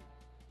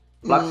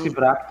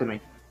 Lapsivrak também.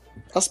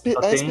 Tem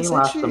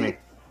lá também.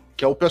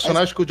 Que é o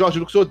personagem que o George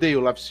Lucas odeia,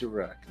 o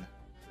Lapsivrak, né?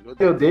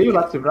 Eu odeio o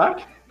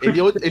Lapsivrak?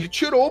 Ele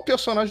tirou o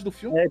personagem do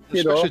filme, do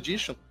Special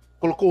Edition,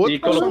 colocou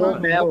outro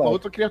personagem,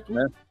 outra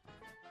criatura. Né?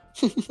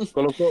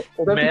 Colocou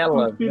o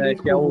Mela, né,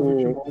 que é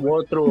o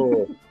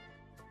outro...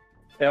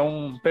 É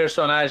um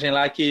personagem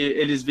lá que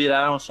eles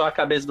viraram só a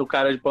cabeça do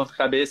cara de ponta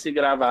cabeça e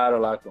gravaram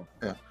lá.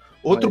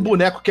 Outro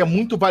boneco que é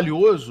muito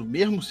valioso,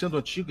 mesmo sendo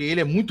antigo, e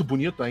ele é muito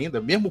bonito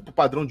ainda, mesmo pro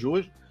padrão de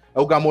hoje, é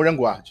o Gamorrean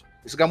Guard.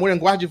 Esse Gamorrean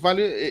Guard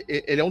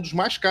ele é um dos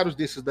mais caros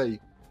desses daí.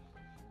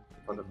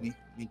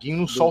 Ninguém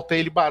não solta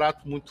ele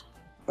barato muito.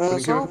 Por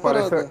incrível que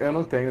pareça, eu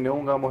não tenho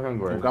nenhum Gamorrean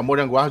Guard. O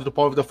Gamorrean Guard do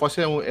Power of the Force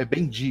é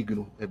bem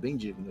digno. É bem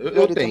digno.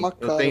 Eu tenho.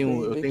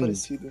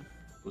 Parecida.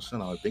 Por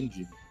sinal, é bem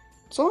digno.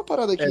 Só uma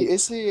parada aqui,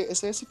 esse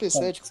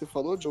SP7 que você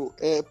falou, Joe,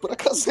 por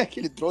acaso é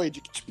aquele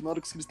droid que, tipo, na hora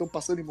que eles estão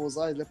passando em Mos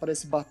Eisley, ele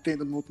aparece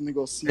batendo no outro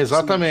negocinho.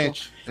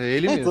 Exatamente. Assim, então... É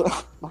ele mesmo.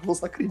 Então, mas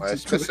você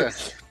acredita.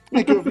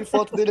 É que eu vi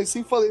foto dele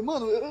assim e falei,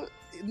 mano, eu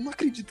não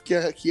acredito que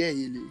é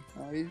ele.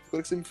 Aí,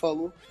 quando você me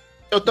falou...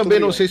 Eu também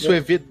não sei se o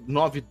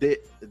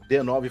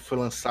EV9D9 foi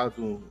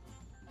lançado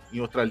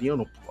em outra linha,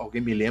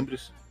 alguém me lembra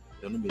isso?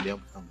 Eu não me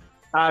lembro também.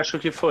 Acho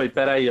que foi,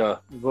 peraí, ó.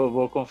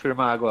 Vou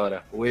confirmar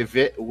agora. O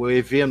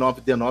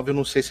EV9D9, eu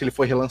não sei se ele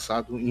foi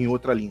relançado em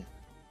outra linha.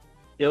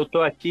 Eu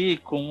tô aqui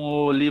com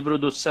o livro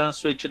do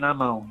Sanskrit na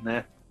mão,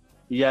 né?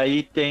 E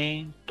aí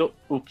tem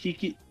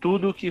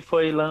tudo que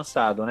foi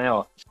lançado, né?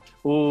 Ó,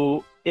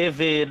 o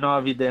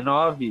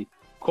EV9D9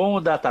 com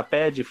o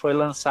datapad foi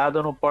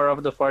lançado no Power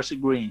of the Force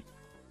Green.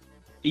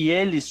 E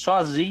ele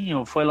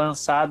sozinho foi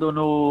lançado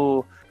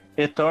no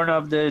Return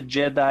of the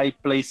Jedi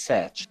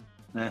Playset,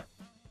 né?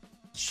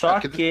 Só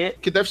que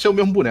deve ser o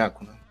mesmo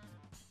boneco,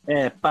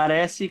 né?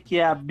 Parece que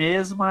é a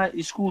mesma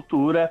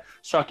escultura,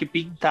 só que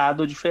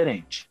pintado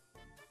diferente.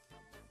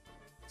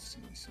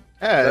 Sim.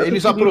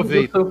 Eles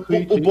aproveitam.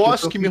 O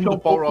Bossk mesmo do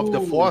Power of the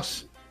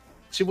Force,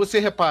 se você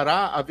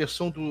reparar, a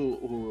versão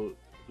do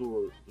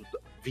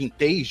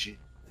Vintage,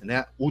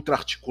 né, ultra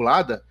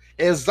articulada,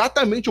 é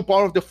exatamente o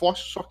Power of the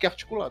Force, só que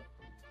articulado.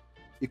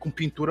 E com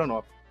pintura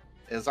nova.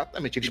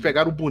 Exatamente. Eles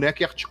pegaram o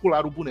boneco e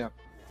articularam o boneco.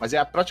 Mas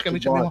é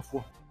praticamente a mesma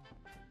forma.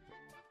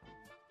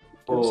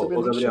 Ô,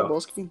 Gabriel.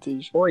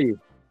 Oi.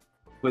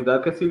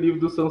 Cuidado com esse livro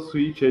do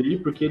Sanskrit aí,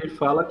 porque ele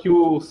fala que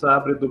o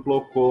sabre do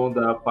Plocon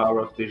da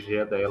Power of the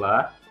Jedi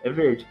lá é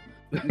verde.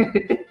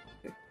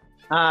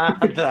 Ah,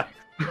 tá.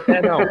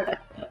 Não.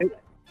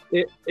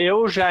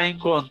 Eu já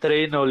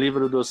encontrei no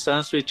livro do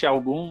Sanskrit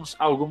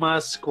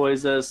algumas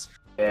coisas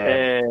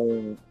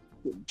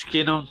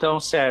que não estão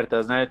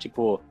certas, né?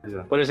 Tipo,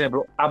 por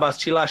exemplo, a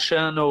Bastila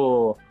Chan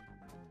no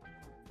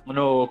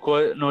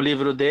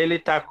livro dele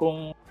tá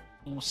com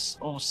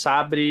um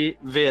sabre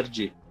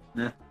verde,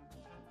 né?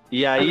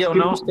 E aí eu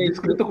não sei...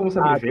 Escrito com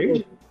sabre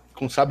verde?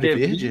 Com sabre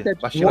verde?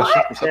 Bastila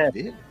Chan com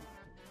sabre verde?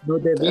 No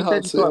The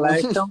Vintage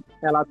Collection,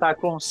 ela tá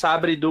com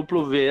sabre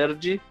duplo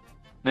verde,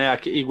 né?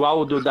 Igual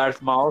o do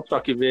Darth Maul,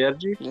 só que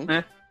verde,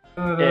 né?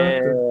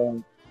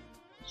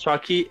 Só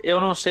que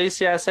eu não sei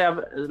se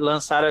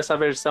lançaram essa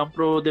versão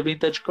pro The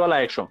Vintage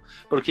Collection,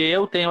 porque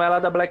eu tenho ela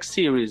da Black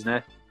Series,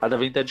 né? A da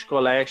Vintage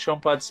Collection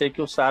pode ser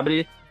que o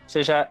sabre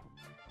seja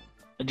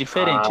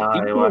diferente.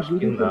 Eu acho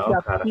que não,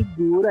 a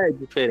figura é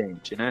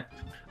diferente, né?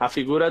 A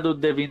figura do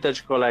The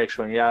Vintage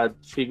Collection e a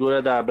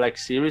figura da Black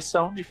Series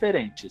são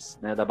diferentes,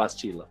 né? Da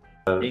Bastila.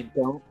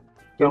 Então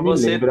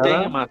você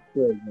tem uma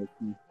coisa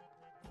aqui.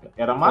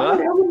 Era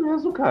amarelo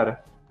mesmo,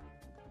 cara.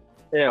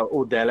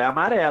 O dela é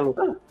amarelo.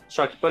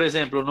 Só que, por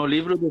exemplo, no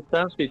livro do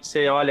Sanskrit,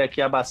 você olha aqui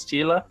a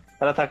Bastila,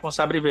 ela tá com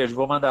sabre verde.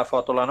 Vou mandar a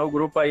foto lá no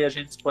grupo, aí a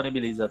gente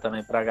disponibiliza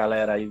também pra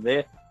galera aí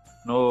ver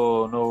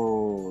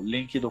no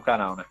link do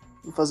canal, né?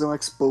 Vou fazer um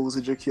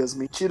exposed aqui, as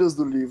mentiras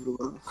do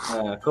livro.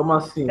 Como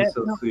assim,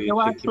 Sanskrit? Eu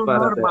acho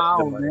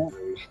normal, né?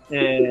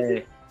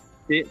 Ter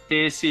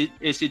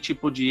esse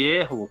tipo de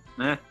erro,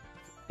 né?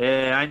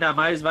 Ainda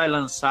mais vai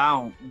lançar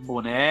um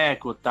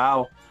boneco e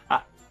tal.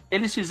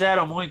 Eles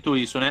fizeram muito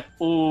isso, né?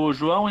 O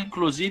João,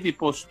 inclusive,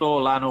 postou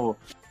lá no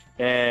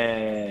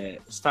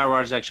Star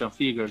Wars Action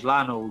Figures,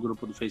 lá no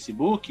grupo do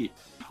Facebook,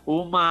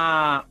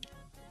 uma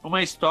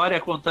história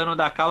contando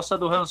da calça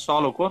do Han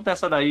Solo. Conta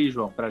essa daí,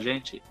 João, pra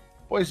gente.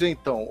 Pois é,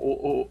 então.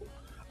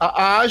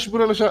 A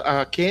Hasbro,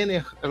 a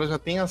Kenner, ela já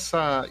tem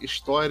essa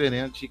história,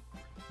 né, de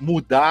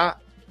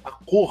mudar a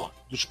cor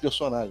dos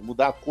personagens,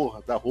 mudar a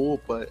cor da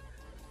roupa,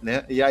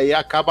 né? E aí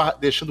acaba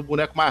deixando o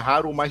boneco mais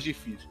raro ou mais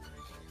difícil.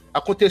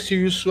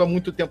 Aconteceu isso há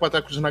muito tempo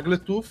atrás com os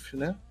Nagletooth,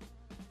 né?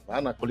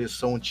 Lá na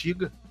coleção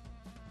antiga,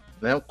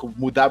 né?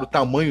 Mudaram o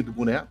tamanho do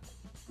boneco,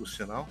 por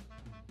sinal.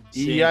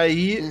 Sim. E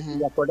aí,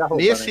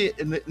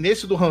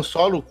 nesse do Han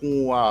Solo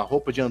com a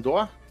roupa de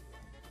Andor,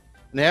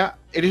 né?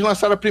 Eles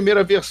lançaram a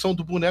primeira versão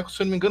do boneco,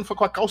 se eu não me engano, foi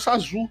com a calça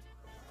azul.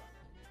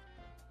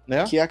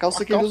 Né? Que é a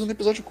calça que ele usa no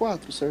episódio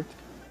 4, certo?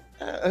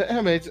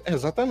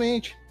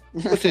 Exatamente.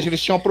 Ou seja,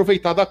 eles tinham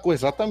aproveitado a cor,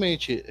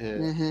 exatamente.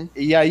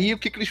 E aí, o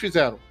que eles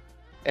fizeram?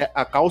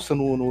 A calça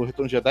no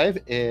Retorno de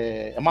Jedi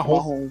é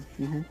marrom.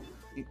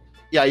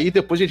 E aí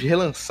depois eles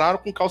relançaram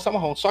com calça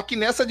marrom. Só que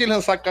nessa de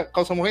lançar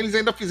calça marrom, eles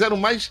ainda fizeram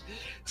mais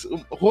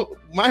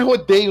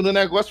rodeio no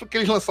negócio, porque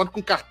eles lançaram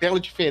com cartela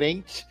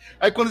diferente.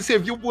 Aí quando você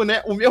viu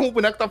o mesmo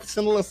boneco estava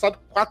sendo lançado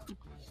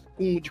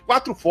de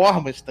 4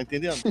 formas, tá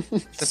entendendo?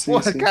 Sim.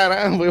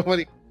 Caramba, eu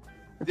falei...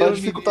 Pra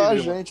dificultar a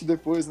gente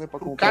depois, né? Pra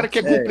comprar. O cara que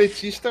é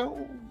completista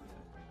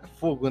é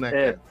fogo, né,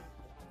 cara?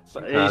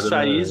 Isso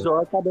aí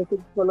zoa a cabeça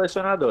dos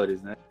colecionadores,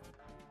 né?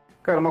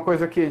 Cara, uma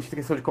coisa que a gente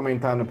esqueceu de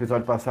comentar no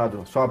episódio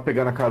passado, só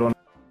pegando a carona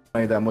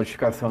aí da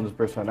modificação dos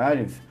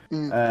personagens,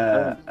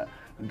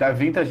 da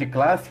vintage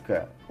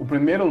clássica, o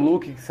primeiro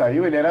look que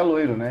saiu, ele era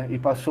loiro, né? E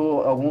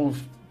passou um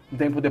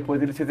tempo depois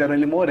eles fizeram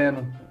ele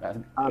moreno.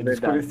 Eles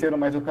escureceram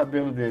mais o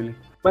cabelo dele.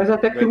 Mas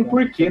até que tem um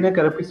porquê, né,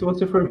 cara? Porque se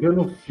você for ver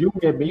no filme,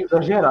 é bem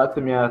exagerado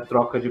também a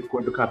troca de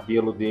cor do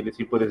cabelo dele,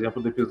 assim, por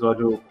exemplo, do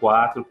episódio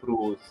 4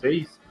 pro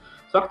 6.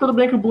 Só que tudo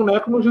bem que o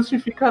boneco não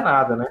justifica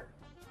nada, né?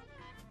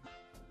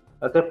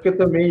 Até porque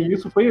também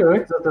isso foi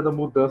antes até da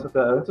mudança, até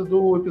antes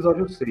do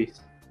episódio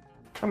 6.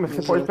 Mas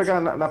você pode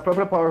pegar na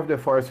própria Power of the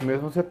Force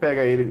mesmo, você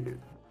pega ele,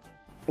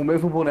 o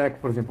mesmo boneco,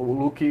 por exemplo, o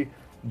Luke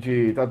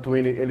de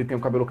Tatooine, ele tem o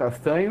cabelo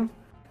castanho,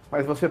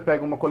 mas você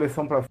pega uma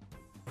coleção pra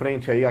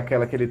frente aí,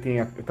 aquela que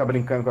ele tá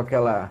brincando com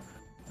aquela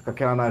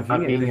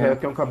navinha, ele já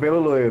tem um cabelo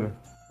loiro.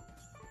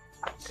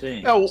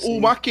 Sim. O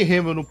Mark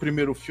Hamill no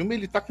primeiro filme,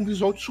 ele tá com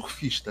visual de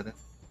surfista, né?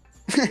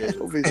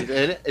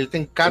 Ele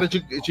tem cara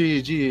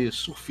de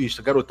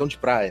surfista, garotão de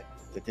praia,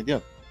 tá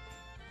entendendo?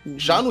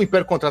 Já no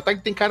Império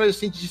Contra-Ataque tem cara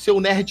assim de ser o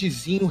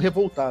nerdzinho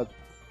revoltado.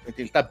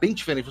 Ele tá bem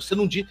diferente. Você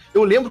não diz.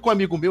 Eu lembro que um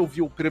amigo meu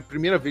viu a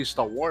primeira vez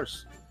Star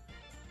Wars.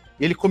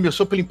 Ele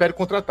começou pelo Império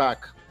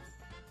Contra-Ataque.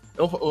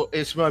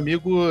 Esse meu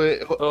amigo,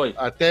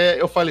 até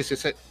eu falei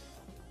assim: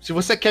 se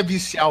você quer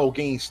viciar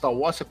alguém em Star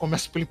Wars, você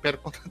começa pelo Império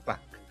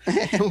Contra-Ataque.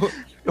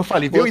 Eu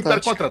falei, viu o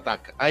Império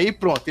Contra-Ataque. Aí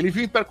pronto, ele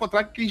viu o Império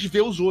Contra-Ataque e quis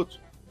ver os outros.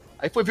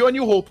 Aí foi ver o A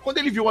New Hope. Quando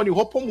ele viu o A New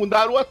Hope,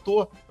 mudaram o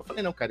ator. Eu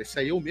falei, não, cara, esse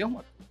aí é o mesmo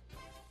ator.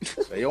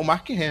 Isso aí é o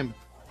Mark Hamill.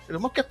 Ele,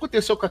 mas o que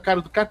aconteceu com a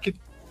cara do cara que...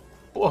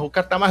 Porra, o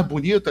cara tá mais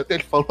bonito, até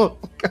ele falou.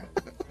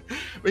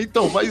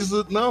 Então, mas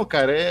não,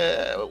 cara,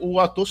 o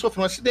ator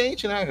sofreu um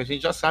acidente, né? A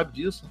gente já sabe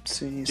disso.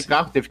 Sim, de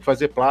carro, teve que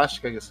fazer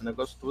plástica, esse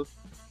negócio todo.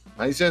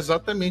 Mas é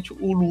exatamente,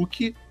 o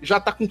Luke já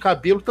tá com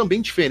cabelo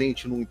também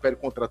diferente no Império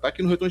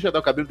Contra-Ataque e no Retorno de Jedi.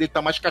 O cabelo dele tá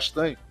mais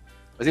castanho.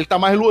 Mas ele tá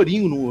mais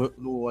lourinho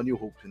no A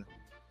New Hope, né?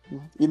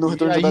 E no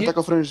Retorno de Jedi tá com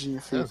a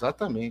franjinha, filho.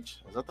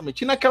 Exatamente.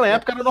 E naquela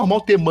época era normal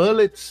ter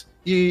mullets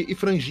e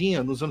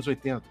franjinha nos anos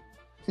 80.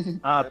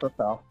 Ah,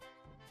 total.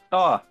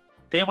 Ó,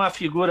 tem uma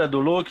figura do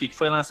Luke que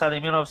foi lançada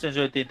em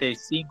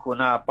 1985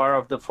 na Power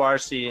of the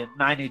Force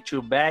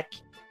 92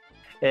 Back,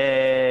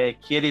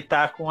 que ele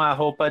tá com a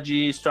roupa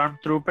de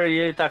Stormtrooper e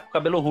ele tá com o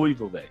cabelo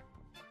ruivo, velho.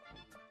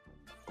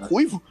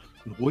 Ruivo?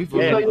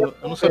 Ruivo? Eu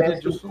não sabia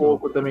disso. Um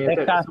pouco também.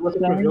 É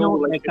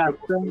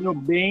castanho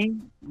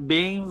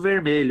bem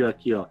vermelho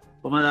aqui, ó.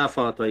 Vou mandar a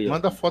foto aí.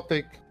 Manda a foto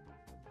aí.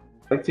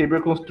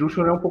 Lightsaber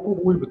Construction é um pouco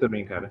ruivo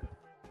também, cara.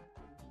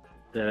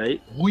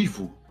 Peraí.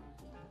 Ruivo?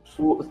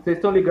 Vocês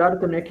estão ligados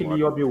também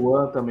aquele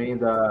Obi-Wan também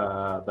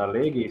da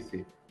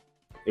Legacy?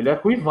 Ele é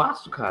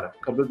ruivaço, cara.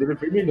 O cabelo dele é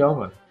vermelhão,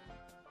 mano.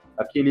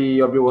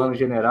 Aquele Obi-Wan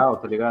general,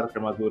 tá ligado? A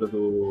armadura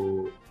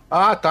do...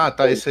 Ah, tá.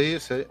 Esse aí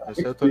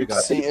eu tô ligado.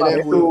 Sim, ele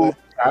é ruivo.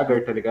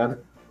 Kagar, tá ligado?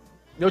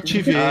 Eu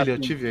tive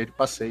ele.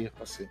 Passei.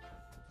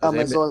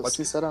 Mas olha,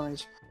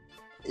 sinceramente,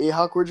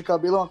 errar a cor de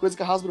cabelo é uma coisa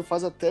que a Hasbro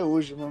faz até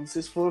hoje, mano. Não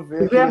sei se for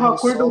ver... Você erra a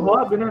cor do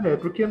Rob, né?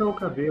 Por que não o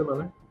cabelo,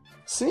 né?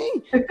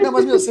 Sim! Não,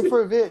 mas, se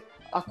for ver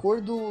a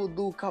cor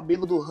do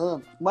cabelo do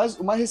Han,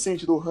 o mais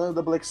recente do Han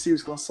da Black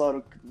Series que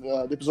lançaram,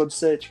 do episódio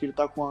 7, que ele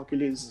tá com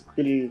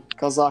aquele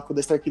casaco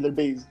da Starkiller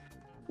Base.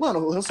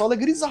 Mano, o Han Solo é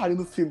grisalho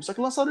no filme, só que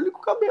lançaram ele com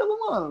o cabelo,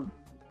 mano.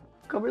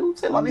 O cabelo,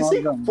 sei lá, nem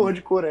sei que porra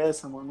de cor é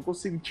essa, mano. Não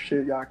consigo te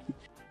chegar aqui.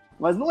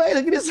 Mas não é,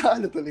 ele é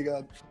grisalho, tá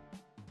ligado?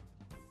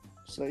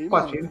 Isso aí, o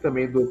patinho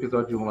também do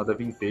episódio 1 lá da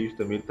Vintage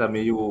também, ele tá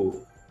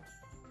meio...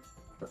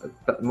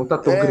 Não tá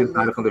tão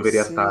grisalho quando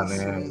deveria estar,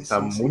 né? Tá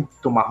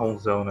muito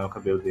marronzão, né, o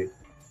cabelo dele.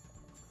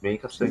 Bem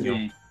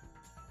castanhão.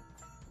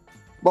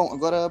 Bom,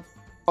 agora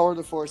Power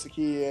of the Force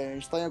aqui, a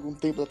gente tá em algum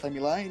tempo da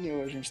timeline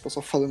ou a gente tá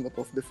só falando da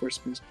Power of the Force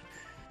mesmo?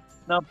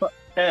 Não,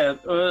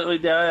 o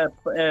ideal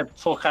é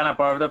focar na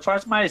Power of the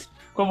Force, mas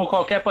como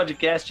qualquer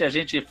podcast, a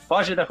gente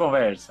foge da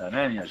conversa,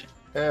 né, minha gente?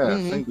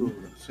 Sem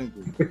dúvida.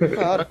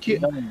 Claro.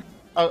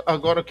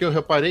 Agora que eu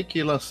reparei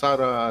que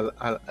lançaram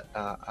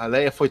a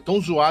Leia foi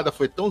tão zoada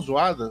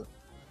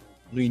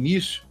no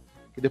início,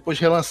 que depois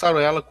relançaram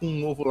ela com um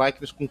novo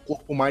likeness, com um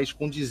corpo mais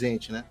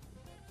condizente, né?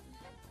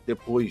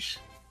 Depois.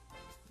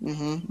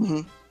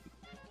 Bem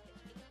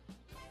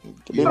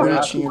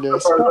bonitinho,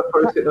 aliás.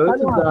 Antes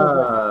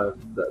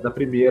da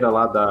primeira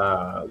lá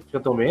da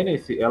Phantom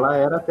Menace, ela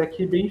era até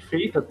que bem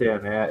feita até,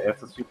 né?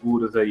 Essas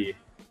figuras aí.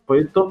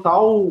 Foi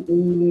total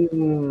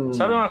um...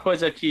 Sabe uma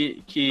coisa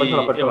que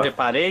eu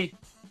reparei?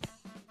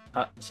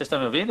 Vocês estão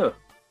me ouvindo?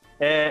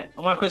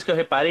 Uma coisa que eu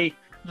reparei,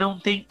 não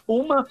tem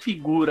uma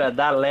figura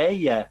da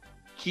Leia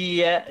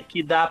que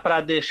dá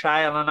para deixar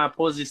ela na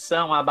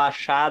posição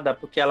abaixada,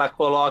 porque ela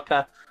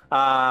coloca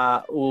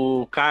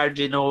o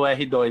card no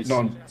R2.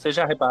 Não. Vocês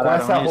já repararam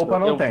nisso? Com essa roupa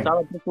não tem. Eu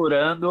tava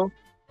procurando...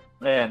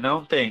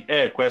 não tem.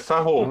 Com essa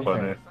roupa,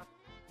 né?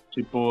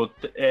 Tipo,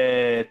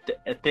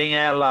 tem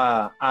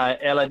ela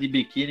de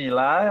biquíni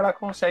lá, ela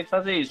consegue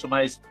fazer isso,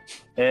 mas...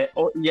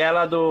 e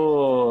ela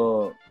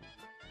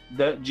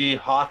de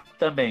Hot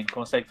também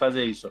consegue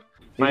fazer isso.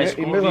 Mas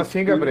e mesmo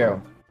assim,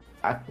 Gabriel,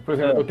 por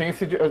exemplo, eu tenho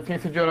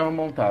esse diorama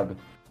montado.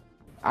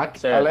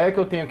 A Leia que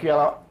eu tenho aqui,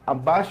 ela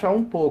abaixa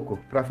um pouco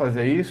pra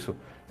fazer isso,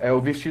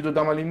 o vestido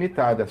dá uma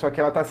limitada, só que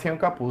ela tá sem o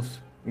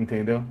capuz,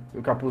 entendeu?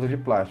 O capuz é de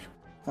plástico.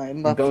 Aí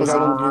não dá Então pra já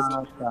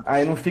fazer não,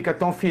 aí não fica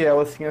tão fiel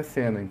assim a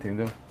cena,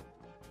 entendeu?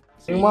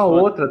 Tem uma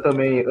outra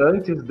também,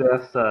 antes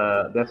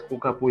dessa com o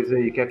capuz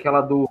aí, que é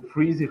aquela do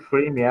Freeze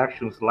Frame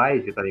Action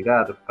Slide, tá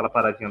ligado? Aquela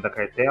paradinha da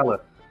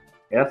cartela.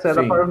 Essa é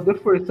da Sim. Power of the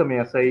Force também,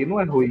 essa aí não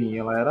é ruim,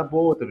 ela era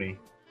boa também.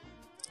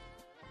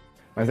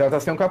 Mas ela tá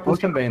sem o capuz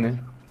também, né?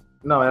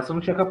 Não, essa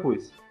não tinha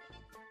capuz.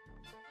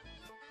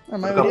 A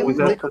maioria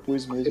não tem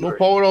capuz mesmo. No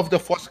Power of the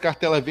Force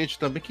Cartela Verde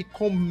também, que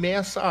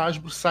começa a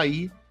Hasbro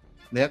sair,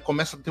 né?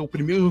 Começa a ter o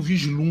primeiro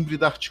vislumbre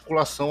da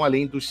articulação,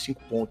 além dos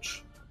 5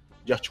 pontos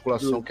de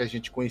articulação que a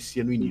gente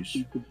conhecia no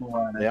início.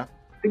 Né?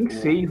 Tem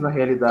 6 na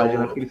realidade,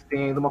 né? Porque eles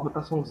têm ainda uma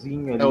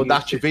rotaçãozinha ali. O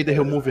Darth Vader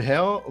Remove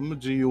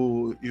Helmet e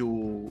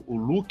o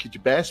Luke de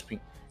Bespin,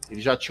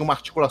 ele já tinha uma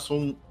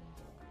articulação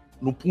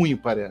no punho,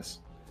 parece.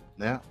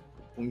 Né?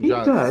 O punho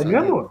Eita, é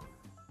mesmo?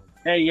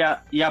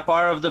 E a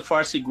Power of the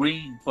Force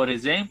Green, por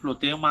exemplo,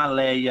 tem uma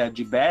Leia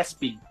de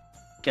Bespin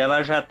que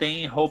ela já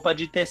tem roupa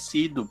de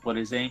tecido, por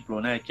exemplo,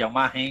 né? Que é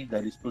uma renda.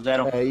 Eles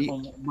puseram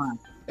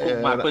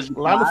uma coisa de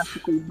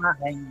plástico e uma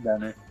renda,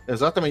 né?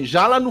 Exatamente.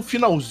 Já lá no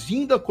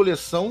finalzinho da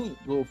coleção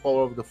do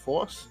Power of the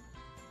Force,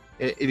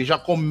 eles já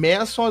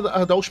começam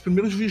a dar os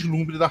primeiros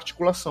vislumbres da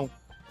articulação,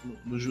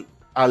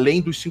 além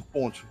dos 5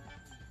 pontos.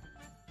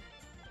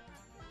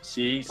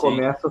 Sim.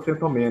 Começa o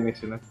Phantom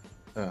Menace, né?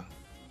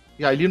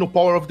 E ali no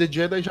Power of the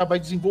Jedi já vai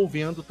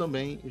desenvolvendo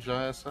também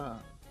já essa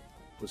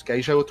coisa, que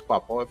aí já é outro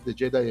papo. Power of the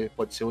Jedi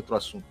pode ser outro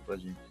assunto pra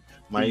gente.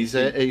 Mas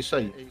é isso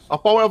aí. A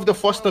Power of the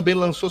Force também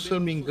lançou, se eu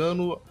não me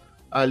engano,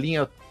 a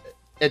linha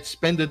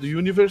Expanded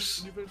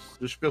Universe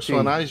dos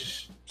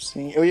personagens.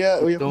 Sim, eu ia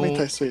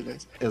comentar isso aí, né?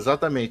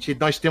 Exatamente. E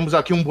nós temos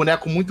aqui um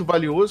boneco muito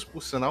valioso,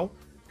 por sinal,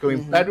 que é o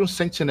Imperium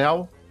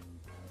Sentinel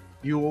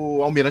e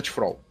o Almirante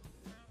Frol.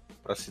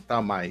 Pra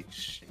citar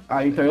mais.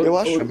 Então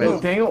eu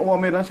tenho o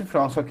Almirante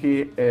Frol, só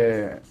que,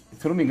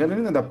 se eu não me engano,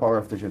 ele não é da Power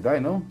of the Jedi,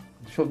 não?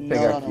 Deixa eu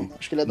pegar aqui. Não.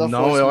 Acho que ele é da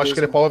Force. Não, eu acho que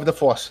ele é Power of the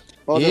Force.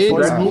 Ele,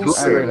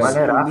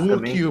 o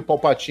Luke, o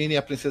Palpatine e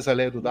a Princesa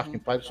Leia do Dark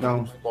Empire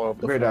são Power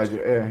of the verdade,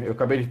 Force. eu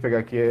acabei de pegar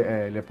aqui,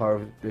 ele é Power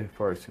of the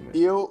Force mesmo.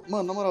 E eu,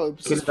 mano, na moral, eu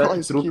preciso falar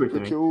isso aqui,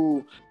 porque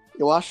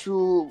eu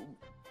acho...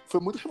 Foi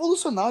muito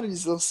revolucionário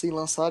eles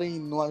lançarem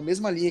na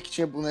mesma linha que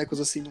tinha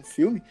bonecos assim no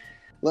filme,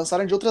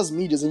 lançarem de outras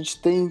mídias. A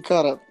gente tem,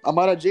 cara, a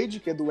Mara Jade,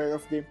 que é do Heir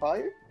of the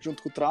Empire,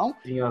 junto com o Thrawn.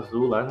 Em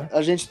azul lá, né?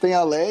 A gente tem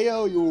a Leia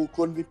e o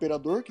Clone do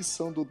Imperador, que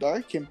são do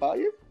Dark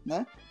Empire,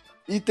 né?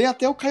 E tem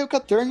até o Kyle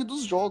Katarn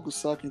dos jogos,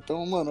 saca?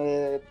 Então, mano,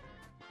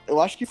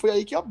 eu acho que foi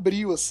aí que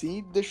abriu, assim,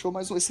 e deixou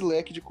mais esse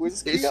leque de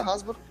coisas que a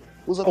Hasbro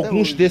usa até hoje.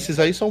 Alguns desses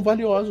aí são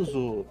valiosos.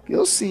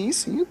 Sim.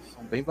 São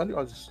bem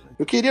valiosos.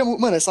 Eu queria,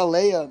 mano, essa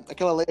Leia,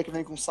 aquela Leia que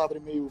vem com um sabre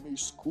meio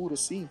escuro,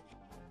 assim,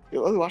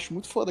 eu acho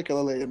muito foda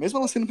aquela Leia. Mesmo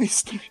ela sendo meio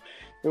estranha,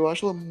 eu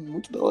acho ela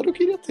muito da hora, eu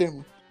queria ter,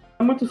 mano.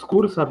 É muito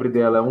escuro o sabre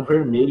dela, é um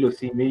vermelho,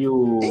 assim,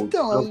 meio...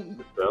 Então,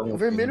 um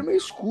vermelho meio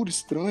escuro,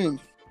 estranho.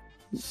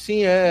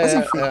 Sim, Mas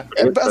enfim,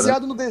 é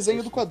baseado no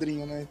desenho do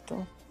quadrinho, né?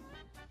 Então...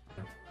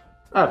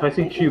 faz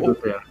sentido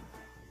até.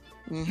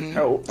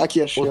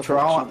 Aqui, achei. O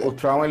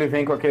Thrawn, ele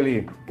vem com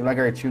aquele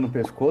lagartinho no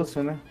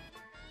pescoço, né?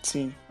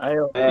 Sim.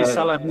 E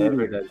Salamiri. É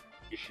verdade.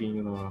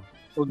 Bichinho no...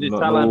 O de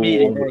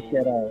Salamiri, né? Que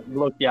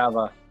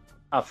bloqueava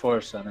a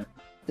força, né?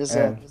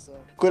 Exato.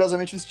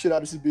 Curiosamente, eles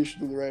tiraram esse bicho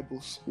do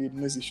Rebels e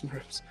não existe no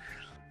Rebels.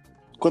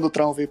 Quando o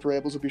Thrawn veio pro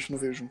Rebels, o bicho não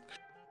veio junto.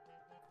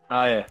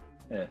 Aí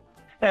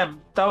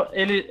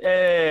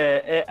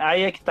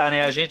é que tá,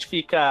 né? A gente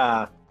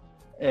fica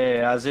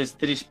às vezes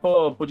triste,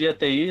 podia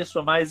ter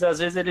isso, mas às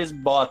vezes eles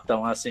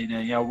botam, assim,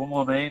 né? Em algum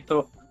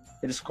momento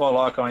eles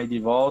colocam aí de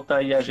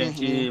volta e a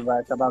gente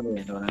vai acabar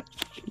vendo, né?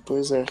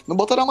 Pois é. Não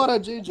botaram a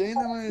Mara Jade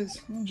ainda,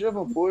 mas um dia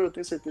vão pôr, eu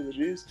tenho certeza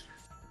disso.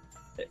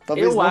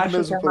 Talvez não com o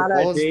mesmo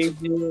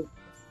propósito.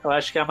 Eu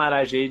acho que a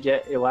Mara Jade,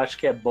 eu acho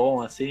que é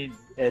bom, assim,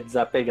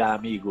 desapegar,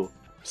 amigo.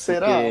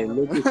 Será?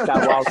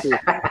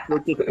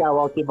 Luke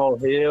Skywalker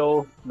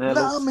morreu, né?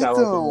 Não,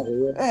 então.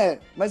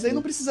 Mas aí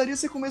não precisaria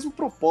ser com o mesmo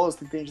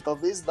propósito, entende?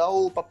 Talvez dar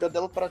o papel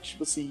dela pra,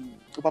 tipo assim,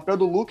 o papel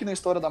do Luke na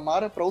história da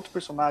Mara pra outro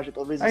personagem,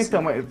 talvez.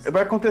 Então, mas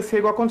vai acontecer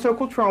igual aconteceu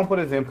com o Tron, por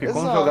exemplo, que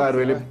quando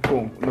jogaram ele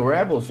no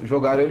Rebels,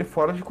 jogaram ele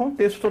fora de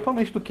contexto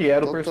totalmente do que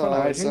era o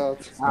personagem.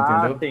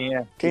 Entendeu?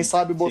 Sim, Quem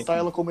sabe botar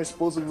ela como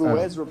esposa do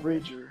Ezra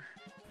Bridger.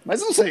 Mas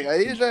eu não sei,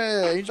 aí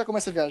a gente já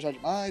começa a viajar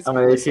demais. Mas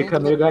aí fica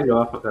meio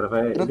galhofa,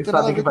 cara. Eles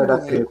sabem que vai dar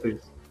treta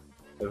isso.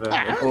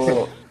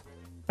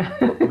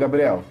 Ô,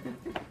 Gabriel.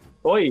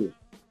 Oi.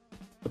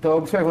 Eu tô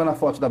observando a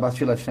foto da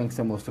Bastila Chan que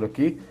você mostrou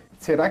aqui.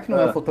 Será que não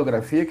é a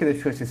fotografia que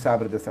deixou esse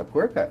sabre dessa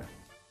cor, cara?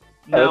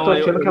 Eu tô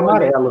achando que é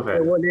amarelo,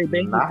 velho. Eu olhei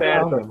bem de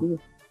perto aqui.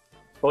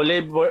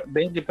 Olhei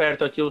bem de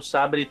perto aqui, o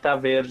sabre tá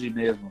verde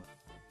mesmo.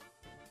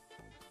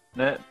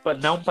 Né?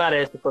 Não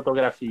parece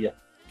fotografia.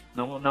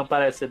 Não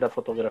parece ser da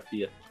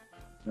fotografia.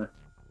 Né?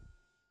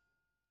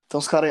 Então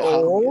os caras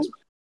erraram mesmo.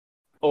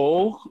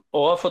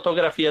 Ou a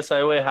fotografia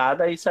saiu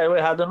errada e saiu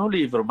errada no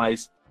livro,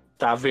 mas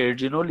tá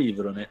verde no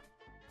livro, né?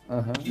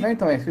 Não,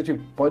 então, é que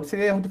tipo, pode ser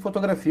erro de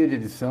fotografia, de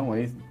edição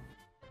aí.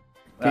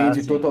 Quem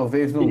editou sim.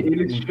 talvez não.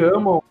 Eles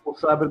chamam o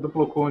sabre do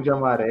Flocon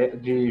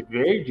de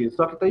verde,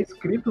 só que tá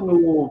escrito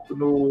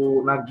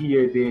na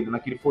guia dele,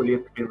 naquele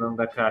folheto que tem dentro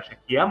da caixa,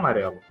 que é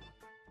amarelo.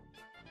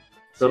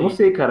 Então eu não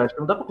sei, cara, acho que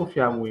não dá pra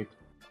confiar muito.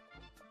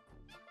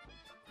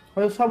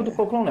 Mas o sabre do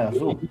Flocon não é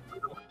azul?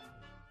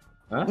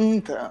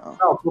 Então.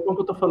 Não, o Flocon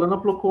que eu tô falando é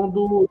o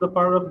Flocon da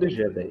Power of the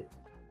Jedi.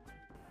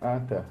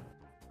 Ah, tá.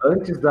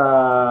 Antes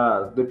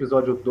do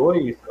episódio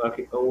 2,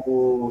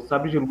 o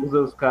sabre de luz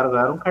dos caras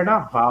lá era um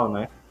carnaval,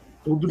 né?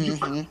 Tudo de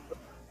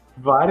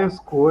várias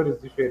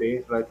cores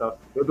diferentes lá e tal.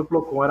 O do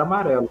Flocon era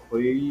amarelo,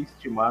 foi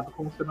estimado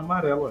como sendo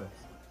amarelo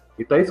antes.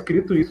 E tá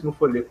escrito isso no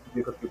folheto que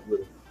vem com a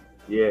figura.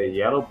 E é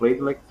Yellow Blade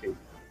Lightsaber.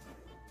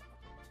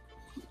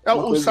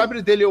 O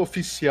sabre dele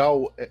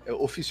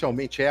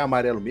oficialmente é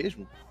amarelo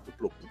mesmo? Do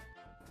Flocon?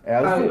 É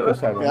azul, eu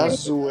sabe? É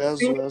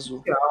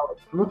azul.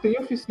 Não tem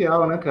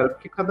oficial, né, cara?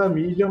 Porque cada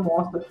mídia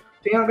mostra.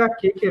 Tem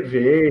HQ que é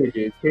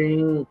verde,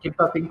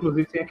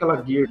 inclusive tem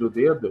aquela gear do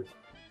dedo.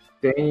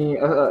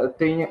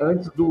 Tem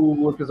antes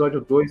do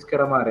episódio 2 que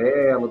era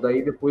amarelo,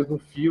 daí depois no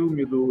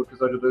filme do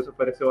episódio 2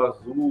 apareceu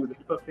azul,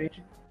 daqui pra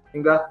frente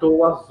engatou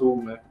o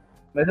azul, né?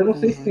 Mas eu não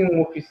sei se tem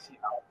um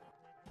oficial.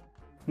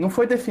 Não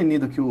foi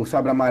definido que o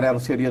sabre amarelo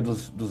seria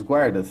dos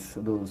guardas,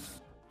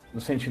 dos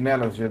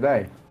sentinelas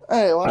Jedi?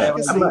 Eu acho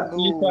que assim.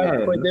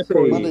 Foi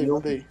depois.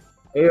 Manda aí.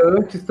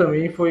 Antes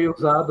também foi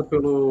usado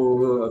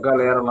pela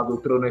galera lá do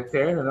Trono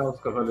Eterno, né?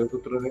 Os Cavaleiros do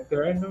Trono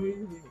Eterno,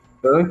 e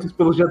antes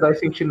pelos Jedi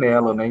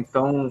Sentinela, né?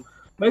 Então.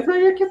 Mas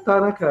aí é que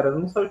tá, né, cara?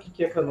 Não sabe o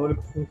que é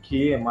canônico com o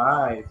que é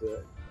mais.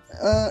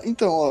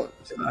 Então, ó.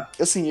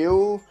 Assim,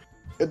 eu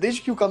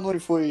desde que o canone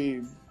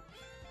foi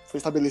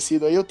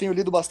estabelecido, aí eu tenho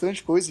lido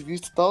bastante coisa e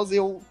visto e tal, e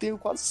eu tenho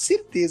quase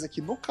certeza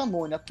que no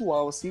canone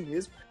atual, assim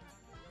mesmo,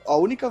 a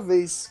única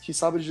vez que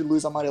sabres de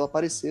luz amarela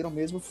apareceram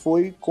mesmo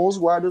foi com os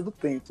guardas do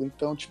templo.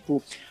 Então,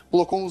 tipo,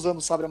 Flocon usando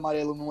o sabre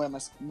amarelo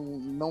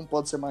não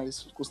pode ser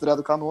mais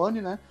considerado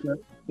canone, né?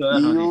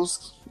 E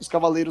os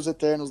Cavaleiros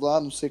Eternos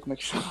lá, não sei como é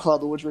que chama lá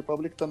do Old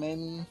Republic,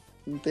 também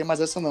não tem mais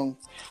essa não. O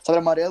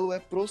sabre amarelo é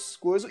pros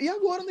coisas. E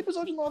agora no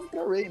episódio 9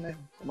 pra Rey, né?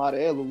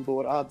 Amarelo,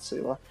 dourado,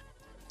 sei lá.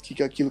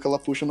 Que é aquilo que ela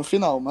puxa no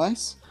final,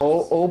 mas...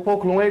 Ou o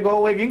Poklon é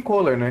igual o Egan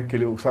Kohler, né? Que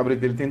o sabre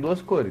dele tem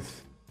 2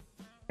 cores.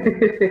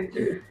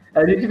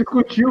 A gente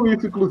discutiu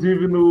isso,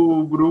 inclusive,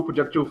 no grupo de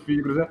Action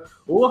Figures, né?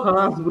 O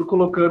Hasbro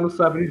colocando o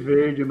sabre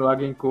verde no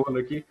Agencon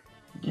aqui.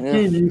 Que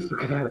é isso,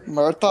 cara?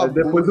 Maior tabu.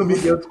 Depois o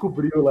Miguel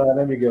descobriu lá,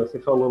 né, Miguel? Você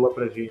falou lá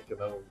pra gente,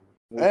 não.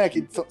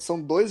 Que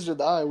são 2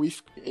 Jedi, o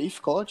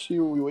Ifcot e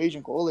o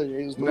Agent Kohler.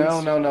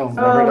 Não.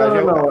 Na verdade,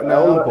 é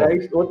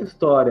outra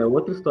história.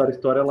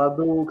 História lá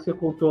do que você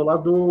contou lá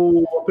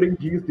do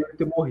aprendiz dele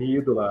ter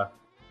morrido lá.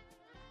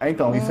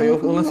 Então, isso aí eu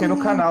lancei no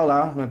canal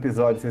lá, no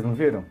episódio, vocês não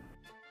viram?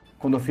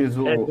 Quando eu fiz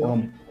o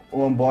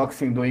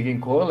unboxing do Egan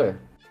Kohler,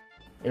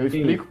 eu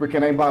explico, porque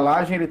na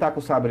embalagem ele tá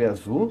com o sabre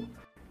azul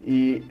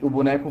e o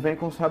boneco vem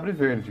com o sabre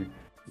verde.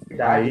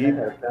 Aí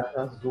tá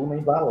azul na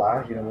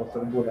embalagem, né?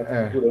 Mostrando o boneco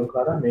segurando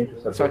claramente.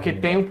 Só que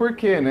tem um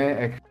porquê,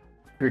 né?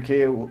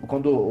 Porque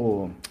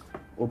quando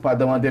o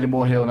Padawan dele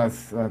morreu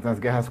nas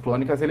Guerras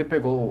Clônicas, ele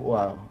pegou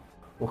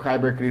o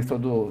Kyber Crystal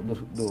do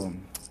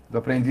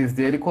aprendiz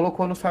dele e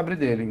colocou no sabre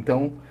dele.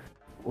 Então,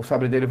 o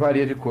sabre dele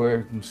varia de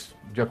cor,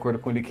 de acordo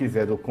com o que ele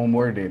quiser, com o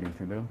humor dele,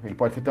 entendeu? Ele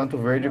pode ser tanto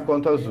verde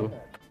quanto azul.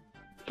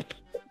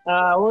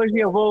 Hoje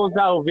eu vou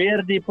usar o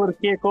verde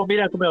porque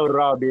combina com o meu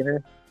Rob,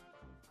 né?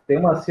 Tem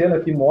uma cena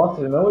que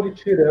mostra, não ele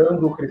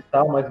tirando o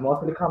cristal, mas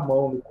mostra ele com a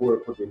mão no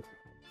corpo dele.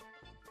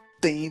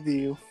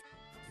 Entendeu.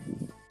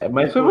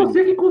 Mas foi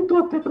você que contou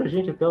até pra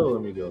gente, até, ô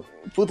Miguel.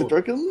 Puta,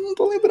 pior que eu não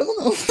tô lembrando,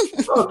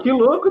 não. Que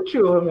louco,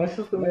 tio.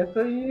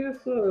 Começa aí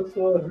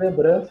suas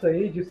lembranças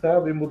aí de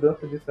sabre,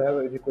 mudança de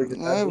sabre, de cor de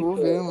sabre. Vou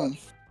ver, mano.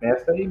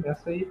 Meça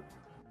aí.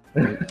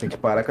 Tem que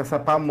parar com essa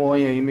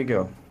pamonha aí,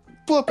 Miguel.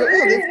 Pô, eu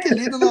devo ter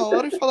lido na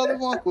hora e falado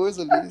alguma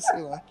coisa ali,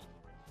 sei lá.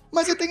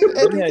 Mas é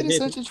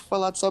interessante a gente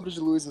falar de sabre de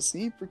luz,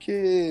 assim,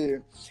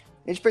 porque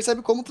a gente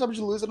percebe como o sabre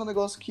de luz era um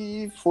negócio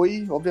que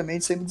foi,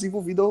 obviamente, sendo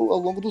desenvolvido ao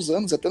longo dos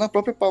anos. Até na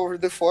própria Power of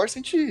the Force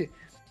a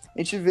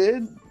gente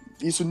vê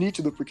isso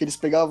nítido, porque eles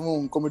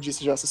pegavam, como eu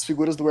disse já, essas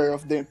figuras do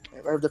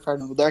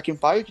do Dark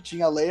Empire, que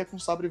tinha a Leia com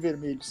sabre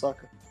vermelho,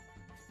 saca?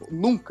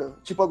 Nunca.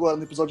 Tipo agora,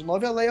 no episódio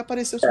 9, a Leia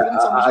apareceu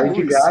segurando sabre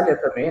de luz. A Edgalha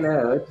também,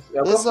 né? Antes,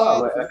 é o que eu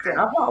falo, é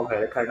carnaval,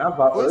 velho. É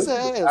carnaval. Pois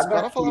os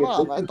caras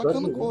falavam, vai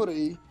tacando cor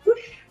aí.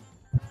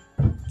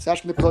 Você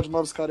acha que no episódio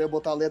 9 os caras iam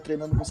botar a Leia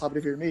treinando com sabre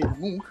vermelho?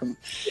 Nunca, mano.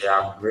 É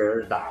a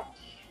verdade.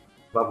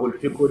 O bagulho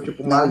ficou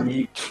tipo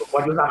maligno, não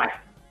pode usar mais.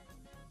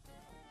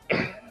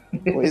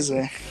 Pois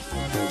é.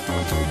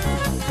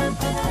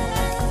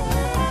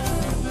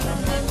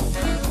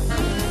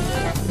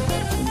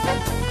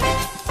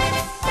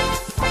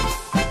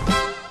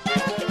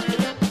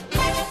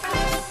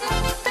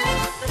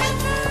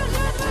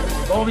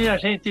 Bom, minha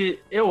gente,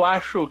 eu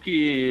acho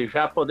que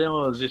já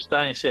podemos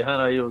estar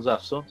encerrando aí os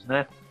assuntos,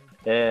 né?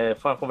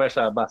 Foi uma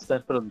conversa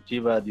bastante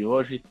produtiva de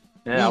hoje.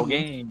 Né?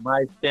 Alguém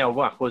mais tem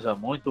alguma coisa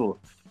muito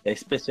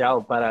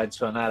especial para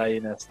adicionar aí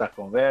nesta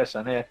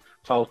conversa, né?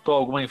 Faltou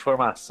alguma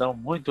informação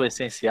muito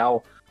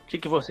essencial. O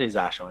que vocês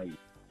acham aí?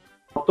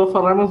 Faltou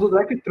falarmos do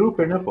Dark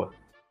Trooper, né, pô?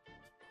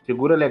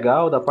 Figura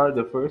legal da Power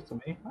of the Force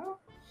também.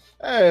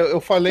 Eu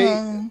falei,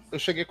 eu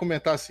cheguei a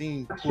comentar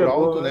assim, por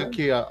alto, né,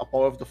 que a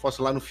Power of the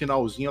Force lá no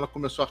finalzinho, ela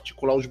começou a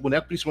articular os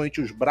bonecos, principalmente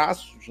os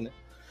braços, né?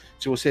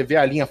 Se você vê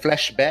a linha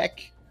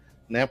flashback,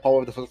 né,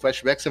 Power of the Force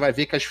flashback, você vai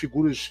ver que as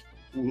figuras,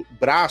 o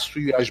braço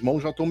e as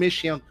mãos já estão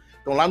mexendo.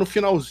 Então lá no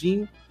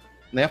finalzinho,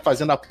 né,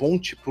 fazendo a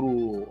ponte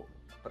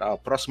para a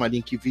próxima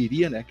linha que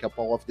viria, né, que é a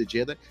Power of the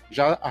Jedi,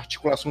 já a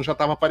articulação já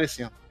estava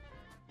aparecendo.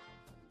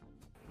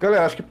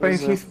 Galera, acho que pra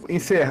gente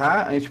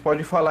encerrar, a gente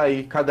pode falar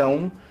aí, cada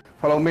um,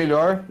 falar o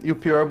melhor e o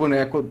pior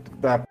boneco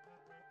da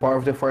Power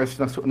of the Force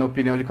na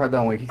opinião de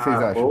cada um. O que vocês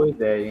acham? Boa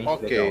ideia, hein?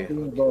 Ok.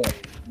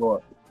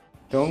 Boa.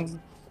 Então,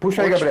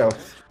 puxa aí, Gabriel.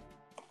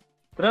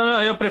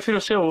 Não, eu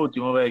prefiro ser o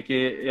último, velho,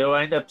 que eu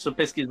ainda preciso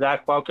pesquisar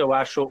qual que eu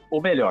acho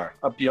o melhor.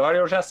 A pior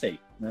eu já sei,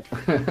 né?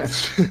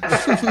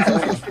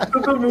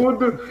 Todo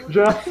mundo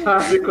já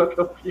sabe qual que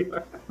é o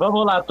pior.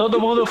 Vamos lá, todo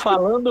mundo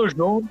falando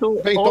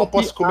junto. Bem, então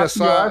posso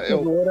começar.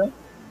 Eu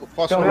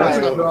posso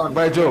começar.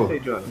 Vai,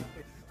 Joe.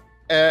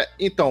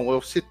 Então,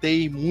 eu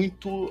citei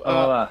muito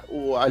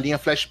a linha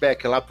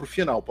flashback lá pro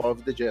final, Power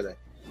of the Jedi,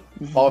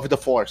 Power of the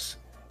Force.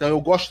 Então eu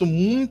gosto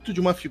muito de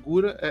uma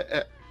figura.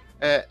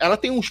 Ela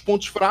tem uns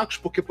pontos fracos,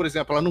 porque, por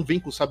exemplo, ela não vem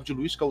com o sabre de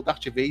luz, que é o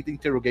Darth Vader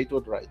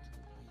Interrogator Droid.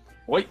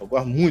 Oi? Eu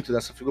gosto muito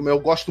dessa figura, mas eu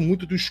gosto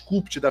muito do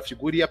sculpt da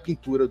figura e a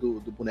pintura do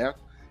boneco.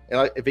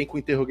 Ela vem com o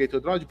Interrogator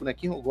Droid,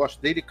 bonequinho, eu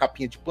gosto dele,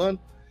 capinha de pano.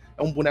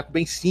 É um boneco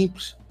bem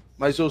simples,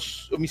 mas eu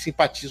me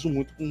simpatizo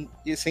muito com,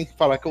 e sem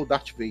falar que é o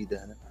Darth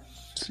Vader, né?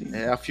 Sim.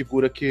 É a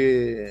figura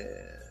que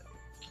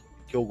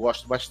eu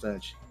gosto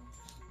bastante.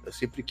 Eu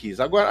sempre quis.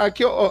 Agora,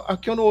 aqui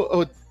eu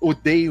não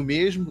odeio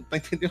mesmo, tá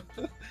entendendo?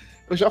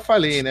 Eu já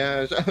falei,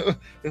 né?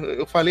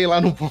 Eu falei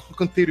lá no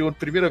bloco anterior,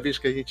 primeira vez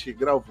que a gente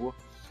gravou.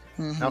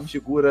 É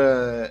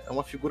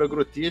uma figura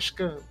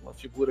grotesca, uma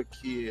figura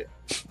que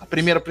a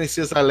primeira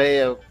princesa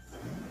Leia,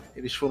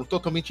 eles foram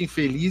totalmente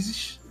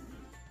infelizes.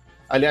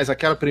 Aliás,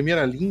 aquela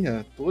primeira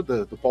linha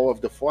toda do Power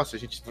of the Force, a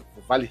gente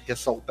vale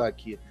ressaltar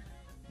aqui,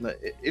 né?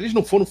 Eles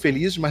não foram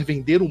felizes, mas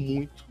venderam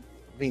muito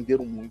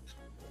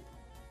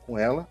com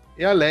ela.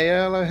 E a Leia,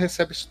 ela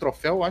recebe esse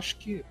troféu, acho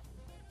que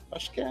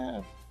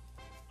é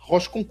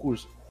rocha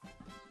concurso.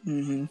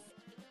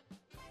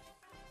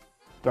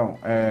 Então,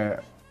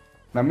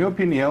 na minha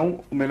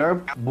opinião, o melhor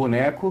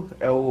boneco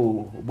é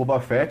o Boba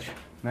Fett,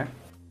 né?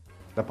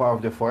 Da Power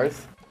of the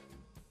Force.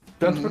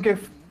 Tanto porque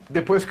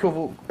depois que eu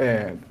vou...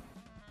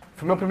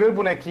 foi meu primeiro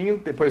bonequinho,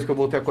 depois que eu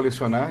voltei a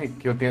colecionar, e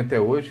que eu tenho até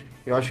hoje.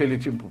 Eu acho ele,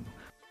 tipo...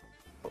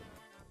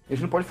 A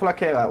gente não pode falar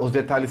que os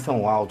detalhes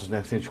são altos,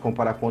 né? Se a gente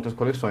comparar com outras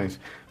coleções.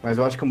 Mas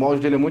eu acho que o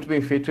molde dele é muito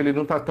bem feito, ele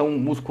não tá tão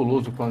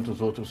musculoso quanto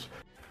os outros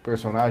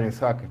personagens,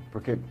 saca?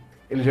 Porque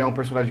ele já é um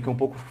personagem que é um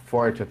pouco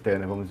forte até,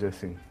 né? Vamos dizer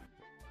assim.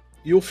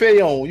 E o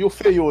feião, e o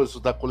feioso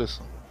da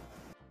coleção?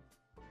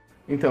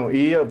 Então,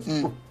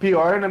 o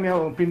pior, na minha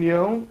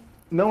opinião,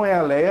 não é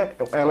a Leia,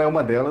 ela é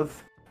uma delas,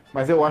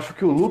 mas eu acho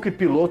que o look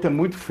piloto é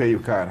muito feio,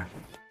 cara.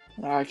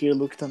 Aquele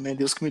look também,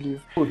 Deus que me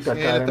livre. Puta,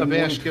 cara, ele também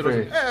muito asqueroso.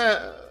 feio.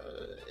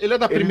 Ele é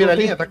da primeira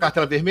linha, da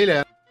cartela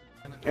vermelha?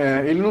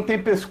 Ele não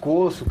tem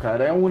pescoço,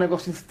 cara, é um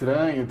negócio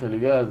estranho, tá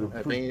ligado?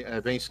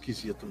 É bem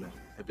esquisito mesmo,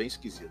 é bem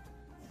esquisito.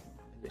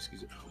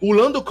 O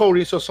Lando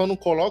Calrissian, eu só não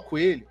coloco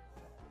ele,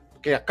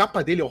 porque a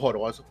capa dele é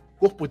horrorosa, o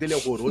corpo dele é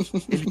horroroso.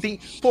 Ele tem...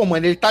 Pô,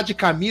 mano, ele tá de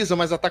camisa,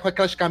 mas tá com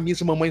aquelas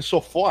camisas Mamãe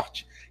Sou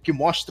Forte, que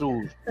mostra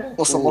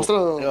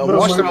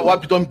mostra o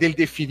abdômen dele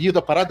definido,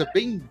 a parada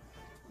bem...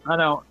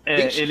 não.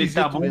 Ele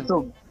tá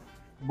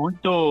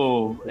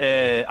muito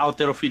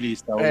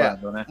halterofilista ao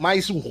lado, né?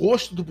 Mas o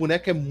rosto do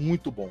boneco é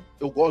muito bom.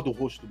 Eu gosto do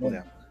rosto do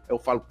boneco. Eu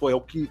falo, pô, é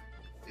o que...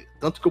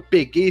 Tanto que eu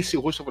peguei esse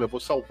rosto e falei, vou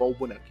salvar o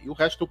boneco. E o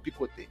resto eu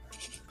picotei.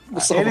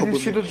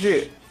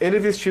 Ele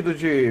vestido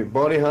de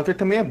Bounty Hunter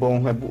também é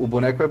bom. O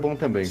boneco é bom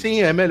também.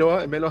 Sim, é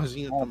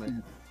melhorzinho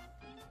também.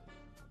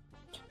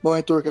 Bom,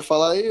 Heitor, quer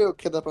falar aí ou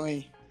quer dar pra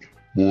mim?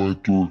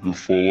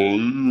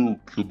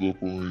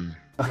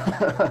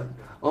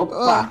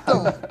 Opa!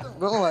 Então,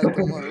 vamos lá,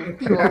 então, mano. O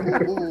pior,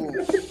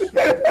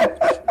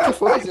 o que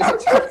foi,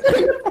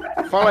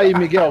 gente? Fala aí,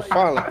 Miguel,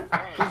 fala.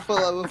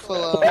 Vou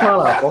falar. Pode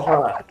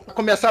falar. Vou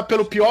começar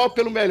pelo pior ou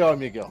pelo melhor,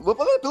 Miguel?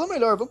 Vamos pelo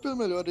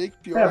melhor aí, que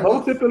pior.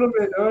 Vamos ser pelo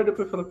melhor,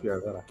 depois pelo pior,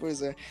 vai lá.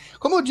 Pois é.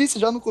 Como eu disse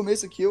já no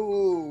começo aqui,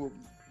 eu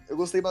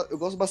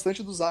gosto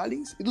bastante dos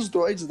aliens e dos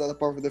droids da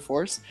Power of the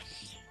Force.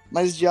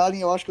 Mas de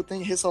alien eu acho que eu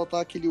tenho que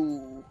ressaltar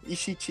o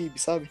Ishitib,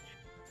 sabe?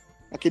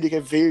 Aquele que é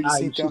verde,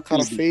 assim, tem uma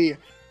cara feia.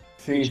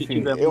 Sim.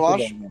 Eu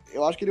acho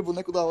aquele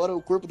boneco da hora,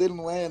 o corpo dele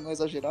não é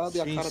exagerado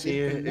e a cara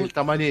dele ele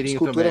tá maneirinho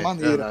escultura também.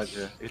 Maneira.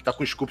 Ele tá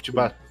com um sculpt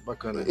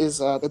bacana.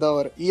 Exato, é da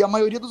hora. E a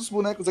maioria dos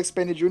bonecos da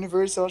Expanded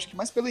Universe, eu acho que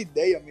mais pela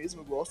ideia mesmo,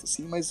 eu gosto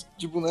assim, mas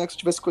de bonecos, se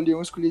tivesse escolher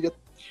eu escolheria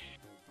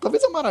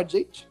talvez a Mara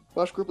Jade.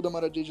 Eu acho o corpo da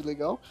Mara Jade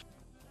legal.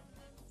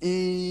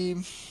 E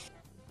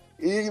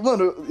E,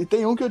 mano, e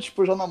tem um que eu,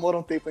 tipo, já namoro há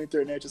um tempo na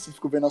internet, assim,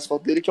 fico vendo as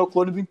fotos dele, que é o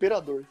clone do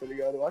Imperador, tá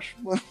ligado? Eu acho,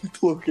 mano, muito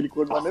louco aquele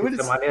clone. Nossa, ele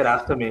é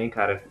maneiraço também,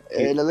 cara.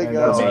 Ele é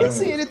legal. Só que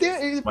assim,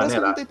 ele parece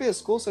que não tem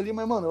pescoço ali,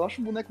 mas, mano, eu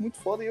acho um boneco muito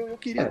foda e eu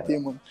queria ter,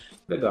 mano.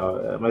 Legal,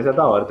 mas é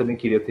da hora, eu também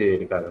queria ter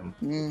ele, cara.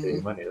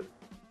 É maneiro.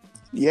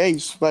 E é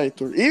isso, vai,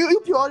 Heitor. E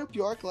o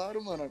pior,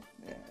 claro, mano,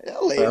 é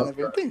a Leia, né,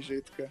 velho? Não tem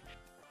jeito, cara.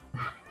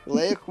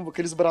 Leia com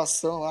aqueles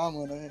bração lá,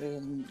 mano,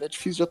 é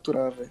difícil de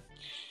aturar, velho.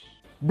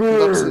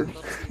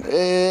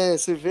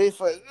 Você vê e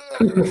faz.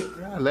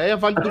 A Leia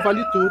vale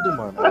tudo,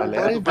 mano. A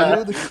Leia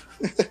vale tudo.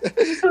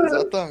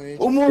 Exatamente.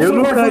 O monstro Eu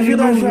não vai fugir caía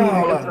da num gimmick com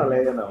jaula. essa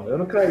Leia, não. Eu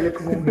não caía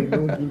com um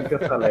gimmick com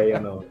essa Leia,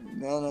 não.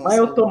 Não, Mas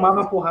eu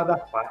tomava porrada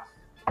fácil.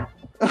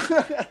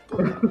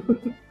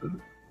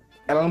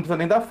 Ela não precisa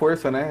nem da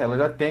força, né? Ela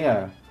já tem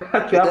a...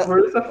 Tem a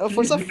força É a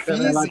força física,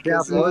 né? Ela física, tem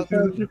a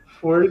força de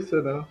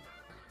força, não.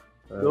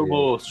 Do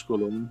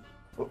músculo, né?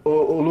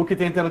 O Luke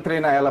tentando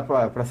treinar ela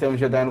pra ser um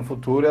Jedi no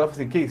futuro, ela falou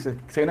assim, que isso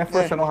aí não é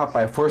força não,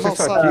 rapaz. Força Não, é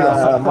isso sabe,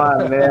 aqui, ó.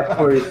 Mané,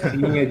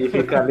 forcinha de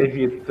ficar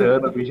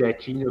levitando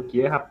objetinho, o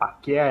que, rapaz?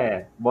 Que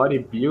é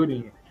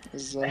bodybuilding?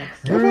 Exato.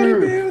 É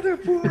bodybuilder,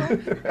 porra.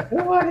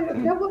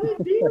 É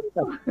bodybuilding.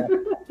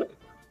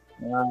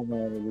 Ah,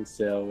 mano do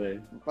céu,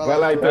 velho. Vai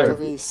lá, Heitor.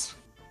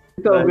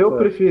 Então, Vai, o meu pô.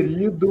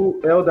 preferido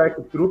é o Dark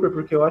Trooper,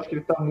 porque eu acho que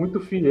ele tá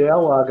muito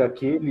fiel ao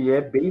HQ, ele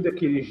é bem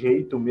daquele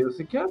jeito mesmo,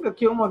 assim, que a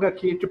HQ é uma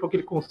HQ, tipo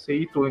aquele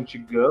conceito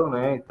antigão,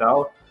 né, e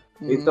tal.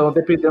 Então,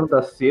 dependendo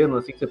da cena,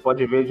 assim, você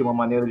pode ver de uma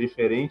maneira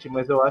diferente,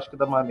 mas eu acho que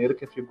da maneira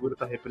que a figura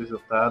tá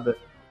representada,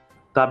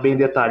 tá bem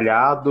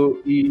detalhado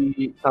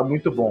e tá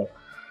muito bom.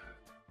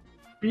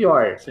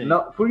 Pior,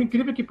 não, por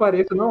incrível que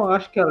pareça, eu não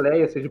acho que a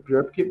Leia seja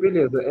pior, porque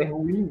beleza, é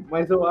ruim,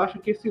 mas eu acho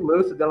que esse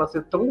lance dela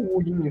ser tão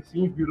ruim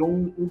assim virou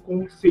um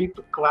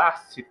conceito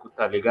clássico,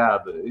 tá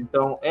ligado?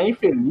 Então é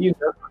infeliz,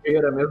 é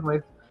carreira mesmo,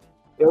 mas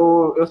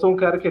eu sou um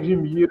cara que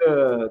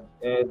admira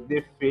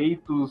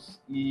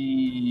defeitos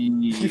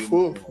e Que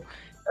fofo.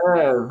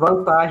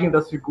 vantagem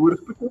das figuras,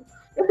 porque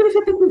é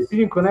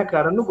 375, né,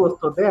 cara? Não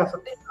gostou dessa?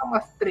 Tem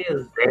umas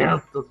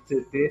 300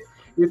 CT,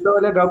 então é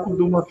legal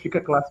quando uma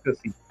fica clássica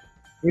assim.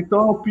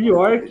 Então, o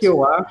pior que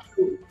eu acho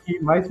que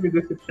mais me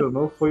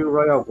decepcionou foi o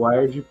Royal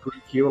Guard,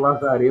 porque o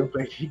Lazarento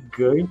é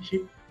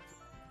gigante.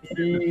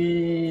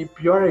 E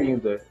pior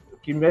ainda, o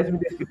que mais me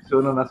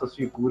decepciona nessas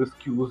figuras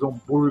que usam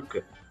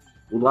burca.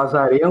 O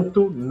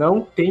Lazarento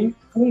não tem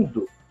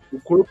fundo.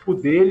 O corpo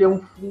dele é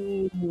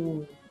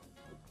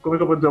como é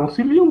que eu vou dizer? É um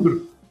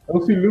cilindro. É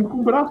um cilindro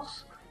com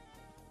braços.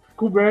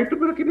 Coberto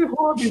por aquele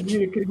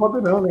hobby. Aquele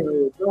hobby não, né?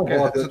 Não,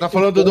 você tá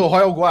falando do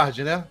Royal Guard,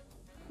 né?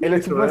 Ele é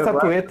tipo uma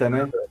estatueta,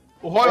 né?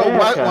 O Royal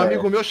Guard, cara. um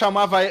amigo meu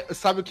chamava.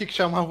 Sabe o que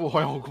chamava o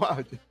Royal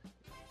Guard?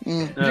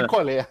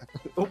 Picolé.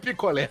 O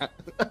picolé.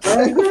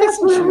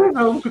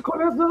 É um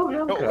picolézão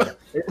mesmo, cara.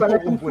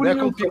 O boneco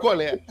é um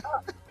picolé.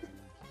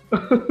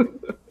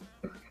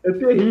 É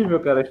terrível,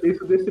 cara. Achei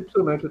isso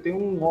decepcionante. Eu tenho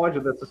um ódio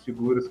dessas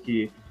figuras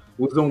que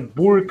usam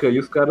burca e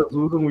os caras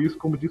usam isso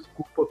como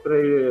desculpa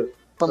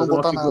Pra não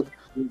botar nada.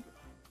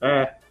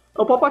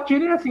 O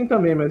Palpatine é assim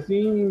também, mas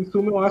em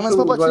suma eu acho... Mas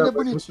o Palpatine é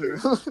bonitinho.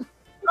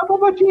 O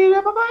Palpatine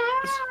é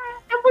bonitinho.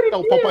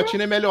 O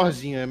Palpatine é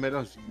melhorzinho, É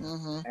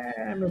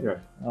melhor.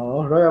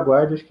 O Royal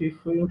Guard acho que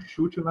foi um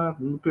chute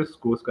no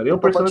pescoço, cara. E O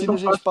Palpatine a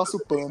gente passa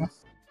o pano.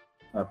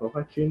 O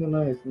Palpatine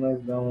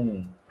nós dá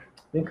um...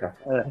 Vem cá.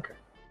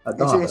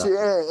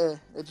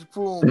 É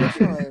tipo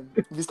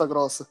vista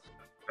grossa.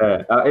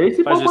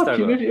 Esse Faz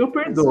Palpatine eu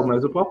perdoo,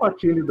 mas o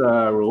Palpatine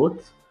da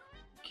Rhodes,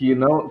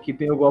 que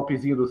tem o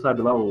golpezinho do,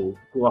 sabe lá,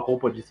 com a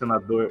roupa de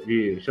senador,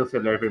 de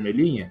chanceler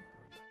vermelhinha,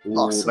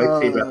 Nossa,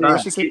 lightsaber eu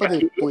acho isso aí pra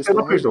depois, eu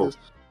não perdoo.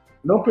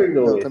 Não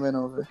perdoe. Eu também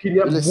não, velho. Eu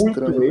queria Ele é muito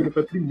estranho, ele,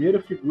 foi a primeira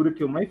figura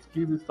que eu mais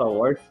quis em Star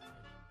Wars.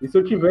 E se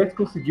eu tivesse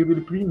conseguido ele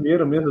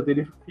primeiro mesmo, eu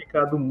teria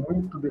ficado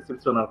muito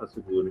decepcionado com as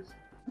figuras.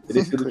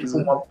 Teria sido tipo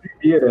uma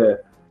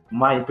primeira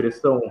má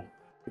impressão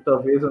que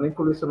talvez eu nem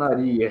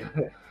colecionaria.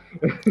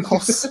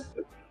 Nossa.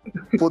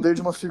 O poder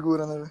de uma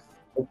figura, né, velho?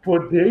 O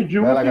poder de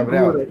uma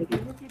Gabriel. figura.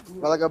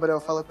 Vai lá, Gabriel,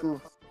 fala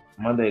tu.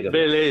 Manda aí,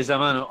 Gabriel. Beleza,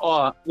 mano.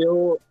 Ó,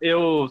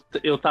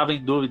 eu tava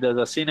em dúvidas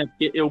assim, né?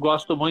 Porque eu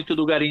gosto muito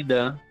do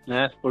Garindan,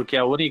 né? Porque é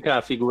a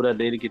única figura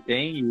dele que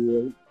tem. E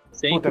eu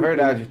sempre, Puta, é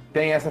verdade.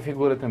 Tem essa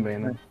figura também,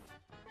 né?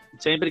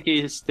 sempre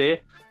quis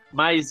ter.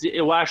 Mas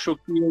eu acho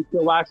que o que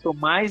eu acho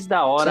mais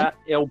da hora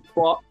é o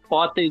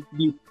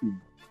Potesnitkin.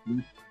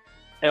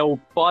 É o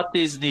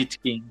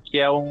Potesnitkin, que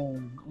é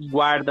um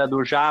guarda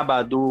do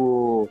Jabba,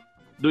 do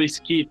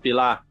Skip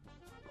lá.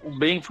 Um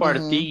bem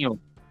fortinho.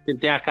 Ele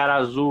tem a cara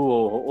azul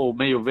ou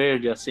meio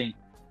verde, assim.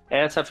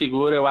 Essa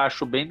figura eu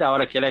acho bem da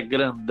hora, que ele é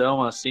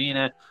grandão, assim,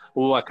 né?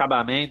 O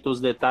acabamento, os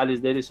detalhes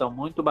dele são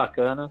muito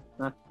bacanas,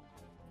 né?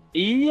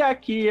 E a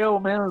que eu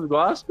menos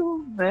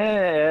gosto,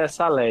 né, é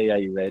essa Leia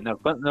aí, velho.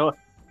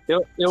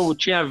 Eu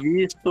tinha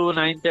visto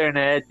na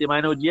internet,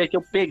 mas no dia que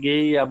eu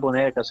peguei a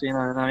boneca, assim,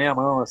 na minha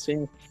mão,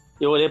 assim,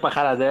 eu olhei pra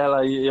cara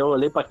dela e eu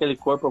olhei pra aquele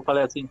corpo, eu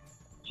falei assim,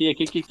 tia, o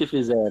que te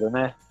fizeram,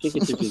 né? O que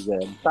te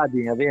fizeram?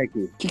 Tadinha, vem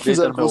aqui. O que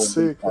fizeram com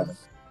você, cara?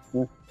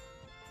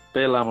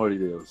 Pelo amor de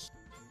Deus.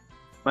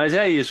 Mas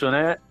é isso,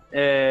 né?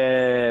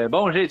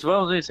 Bom, gente,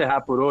 vamos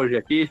encerrar por hoje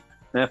aqui.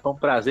 Né? Foi um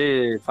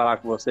prazer falar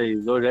com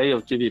vocês hoje aí.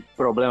 Eu tive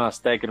problemas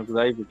técnicos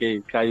aí,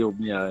 porque caiu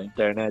minha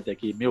internet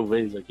aqui 1000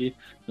 vezes aqui.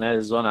 Né?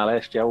 Zona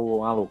Leste é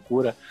uma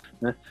loucura.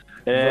 Né?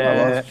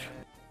 Zona Leste.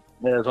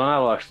 Zona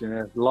Lost,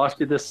 né? Lost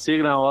the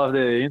signal of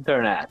the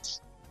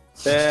internet.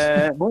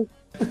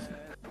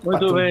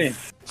 Muito bem.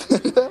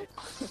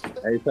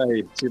 É isso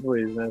aí, tipo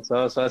isso, né?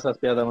 Só essas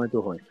piadas muito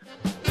ruins.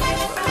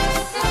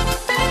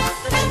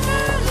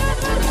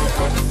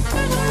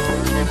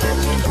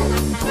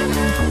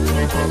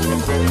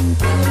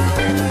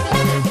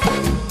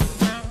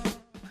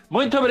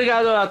 Muito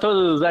obrigado a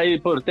todos aí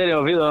por terem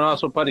ouvido o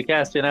nosso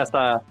podcast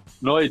nesta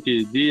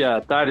noite,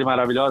 dia, tarde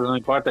maravilhosa, não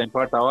importa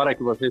a hora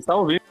que você está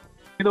ouvindo.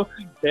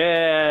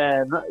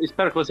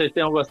 Espero que vocês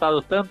tenham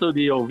gostado tanto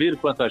de ouvir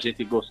quanto a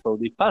gente gostou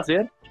de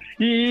fazer.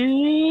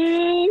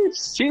 E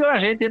sigam a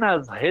gente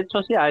nas redes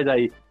sociais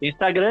aí: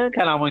 Instagram,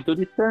 canal Muito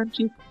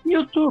Distante,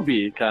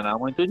 YouTube, canal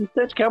Muito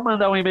Distante. Quer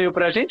mandar um e-mail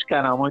pra gente?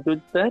 Canal Muito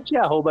Distante,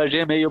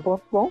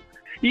 @gmail.com.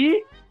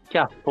 E que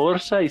a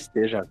força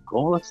esteja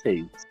com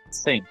vocês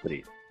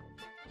sempre.